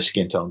 and the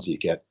skin tones that you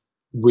get,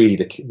 really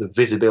the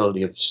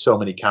visibility of so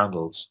many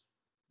candles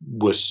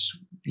was,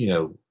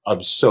 I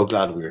was so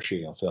glad we were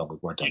shooting on film. We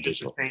weren't on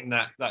digital. Retain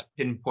that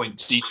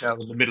pinpoint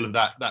detail in the middle of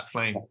that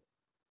flame.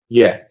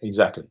 Yeah,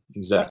 exactly.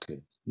 And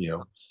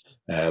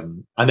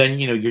then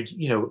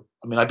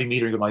I'd be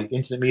metering with my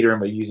incident meter and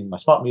by using my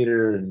spot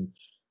meter and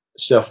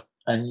stuff,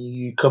 and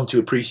you come to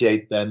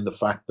appreciate then the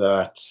fact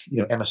that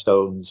Emma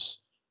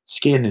Stone's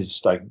skin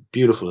is like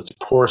beautiful. It's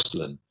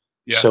porcelain.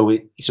 So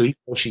even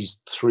though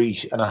she's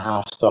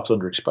 3.5 stops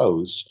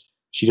underexposed,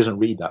 she doesn't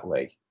read that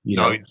way, you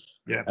No, know.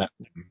 yeah, Uh,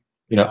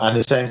 you know, and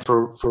the same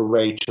for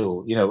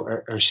Rachel. You know,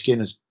 her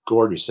skin is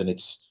gorgeous, and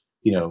it's,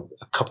 you know,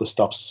 a couple of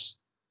stops,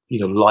 you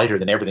know, lighter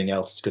than everything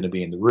else that's going to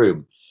be in the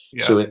room,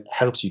 yeah, so it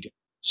helps you get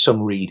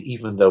some read,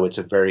 even though it's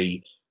a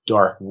very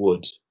dark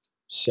wood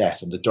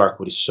set, and the dark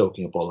wood is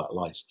soaking up all that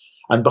light.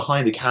 And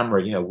behind the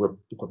camera, you know,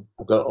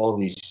 we've got all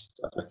these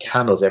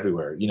candles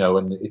everywhere, you know,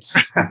 and it's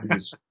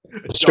giant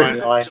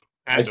certainly I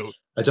handle.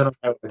 I don't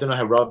know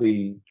how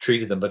Robbie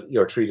treated them, but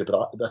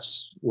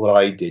that's what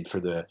I did for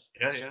Yeah,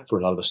 yeah. a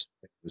lot of the stuff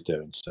I was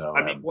doing. So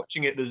I mean,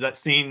 watching it, there's that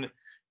scene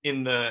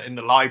in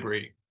the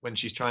library when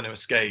she's trying to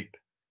escape,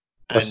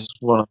 that's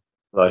and one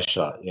that I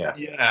shot. Yeah,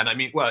 yeah, and I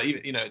mean, well,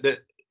 even that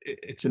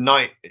it's a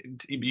night.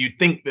 You'd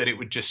think that it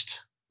would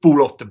just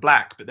fall off to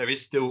black, but there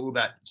is still all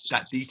that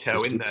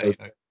detail in there.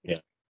 yeah,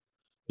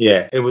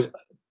 yeah. It was,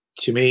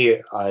 to me,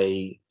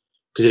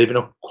 because it had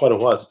been quite a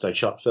while since I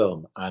shot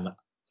film, and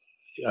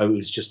I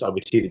would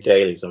see the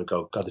dailies. I would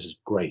go, God, this is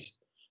great.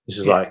 This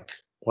is Yeah, like,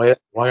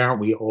 why aren't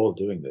we all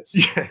doing this?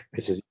 yeah,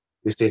 This is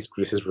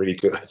this is really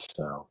good.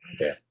 So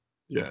yeah.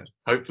 yeah.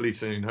 Hopefully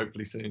soon.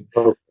 Hopefully soon.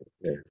 Oh,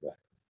 yeah, exactly.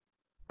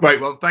 Great.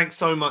 Well, thanks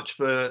so much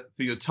for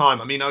your time.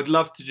 I mean, I'd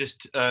love to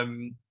just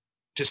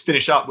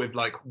finish up with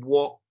like,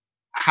 what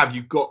have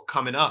you got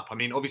coming up? I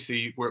mean,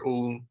 obviously we're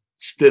all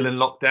still in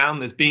lockdown.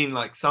 There's been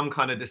like some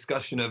kind of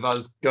discussion of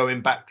us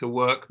going back to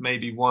work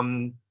maybe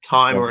one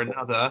time or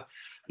another.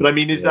 But I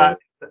mean, Yeah.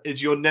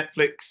 is your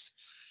Netflix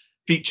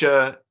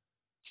feature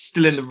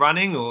still in the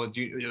running, or are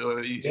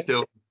you Yeah.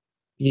 still?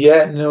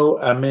 Yeah, no,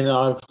 I mean,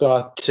 I've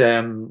got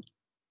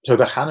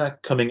Hanna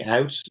coming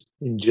out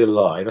in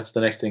July. That's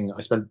the next thing.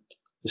 I spent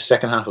the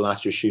second half of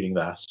last year shooting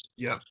that,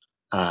 Yeah.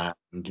 and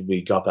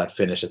we got that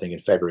finished, I think, in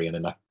February, and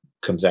then that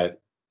comes out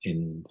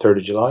in 3rd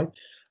of July.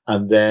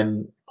 And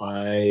then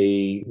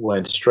I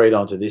went straight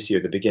on to this year,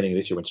 the beginning of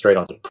this year, went straight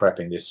on to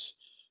prepping this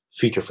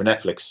feature for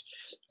Netflix,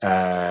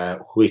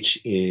 which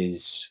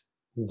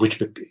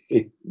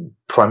it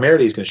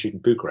primarily is going to shoot in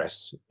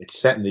Bucharest. It's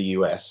set in the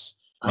US,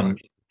 Right.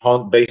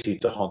 and basically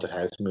it's a haunted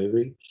house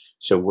movie.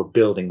 So we're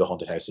building the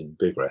haunted house in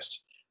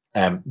Bucharest,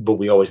 but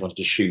we always wanted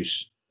to shoot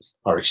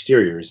our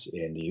exteriors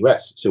in the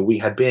US. So we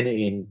had been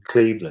in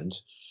Cleveland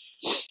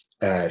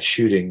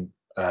shooting,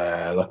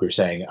 like we were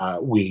saying. I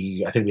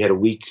think we had a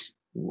week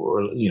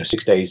or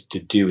 6 days to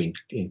do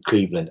in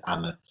Cleveland,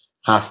 and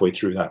halfway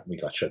through that we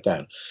got shut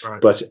down.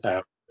 Right. But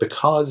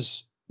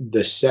because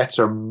the sets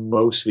are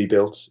mostly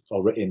built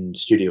already in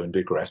studio in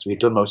Bucharest, we've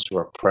done most of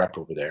our prep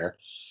over there.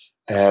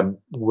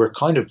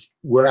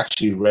 We're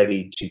actually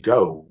ready to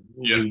go.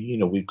 Yeah.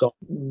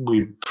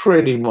 We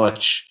pretty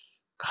much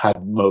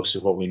had most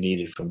of what we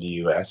needed from the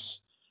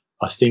US.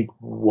 I think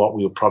what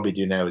we'll probably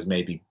do now is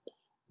maybe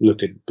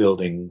look at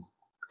building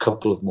a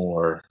couple of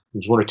more.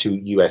 There's one or two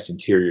US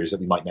interiors that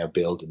we might now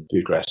build in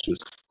Bucharest. We'll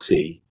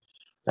see.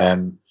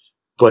 Um,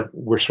 but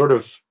we're sort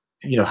of,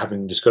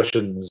 having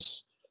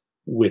discussions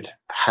with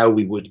how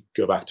we would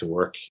go back to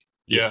work.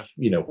 If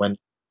Yeah.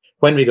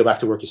 when we go back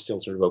to work is still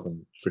sort of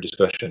open for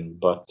discussion.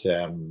 But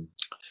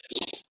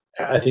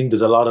I think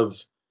there's a lot of,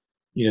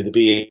 the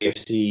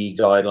BAFC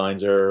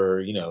guidelines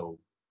are,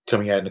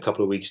 coming out in a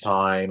couple of weeks'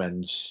 time,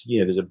 and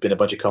been a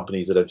bunch of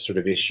companies that have sort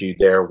of issued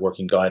their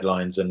working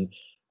guidelines, and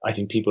I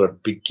think people are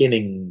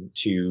beginning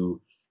to,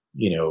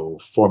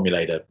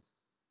 formulate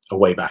a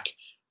way back.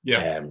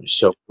 Yeah.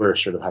 So we're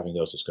sort of having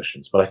those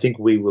discussions, but I think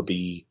we will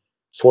be,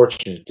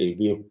 fortunately,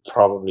 we'll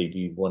probably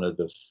be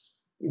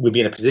we'll be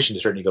in a position to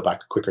certainly go back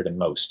quicker than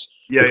most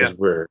Yeah. Yeah. because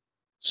we're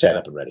set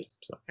up and ready.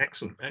 So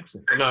Excellent.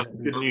 Excellent. No,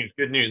 good news.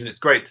 Good news. And it's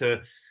great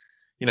to,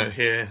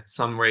 hear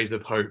some rays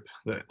of hope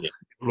that yeah,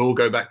 we'll all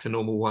go back to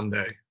normal one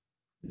day.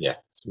 yeah,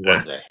 it's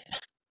one day.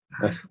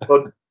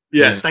 Well,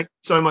 yeah, Yeah. thank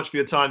you so much for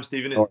your time,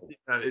 Stephen. Oh,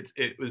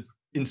 It was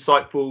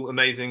insightful,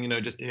 amazing,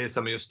 just to hear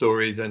some of your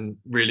stories, and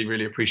really,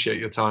 really appreciate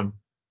your time.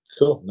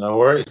 cool. No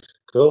worries.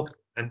 Cool.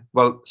 And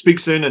well, speak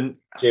soon, and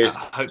Cheers.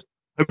 hope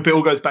it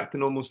all goes back to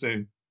normal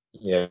soon.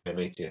 Yeah,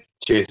 me too.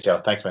 Cheers,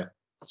 Joe. Thanks, man.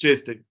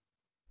 Cheers, Steve.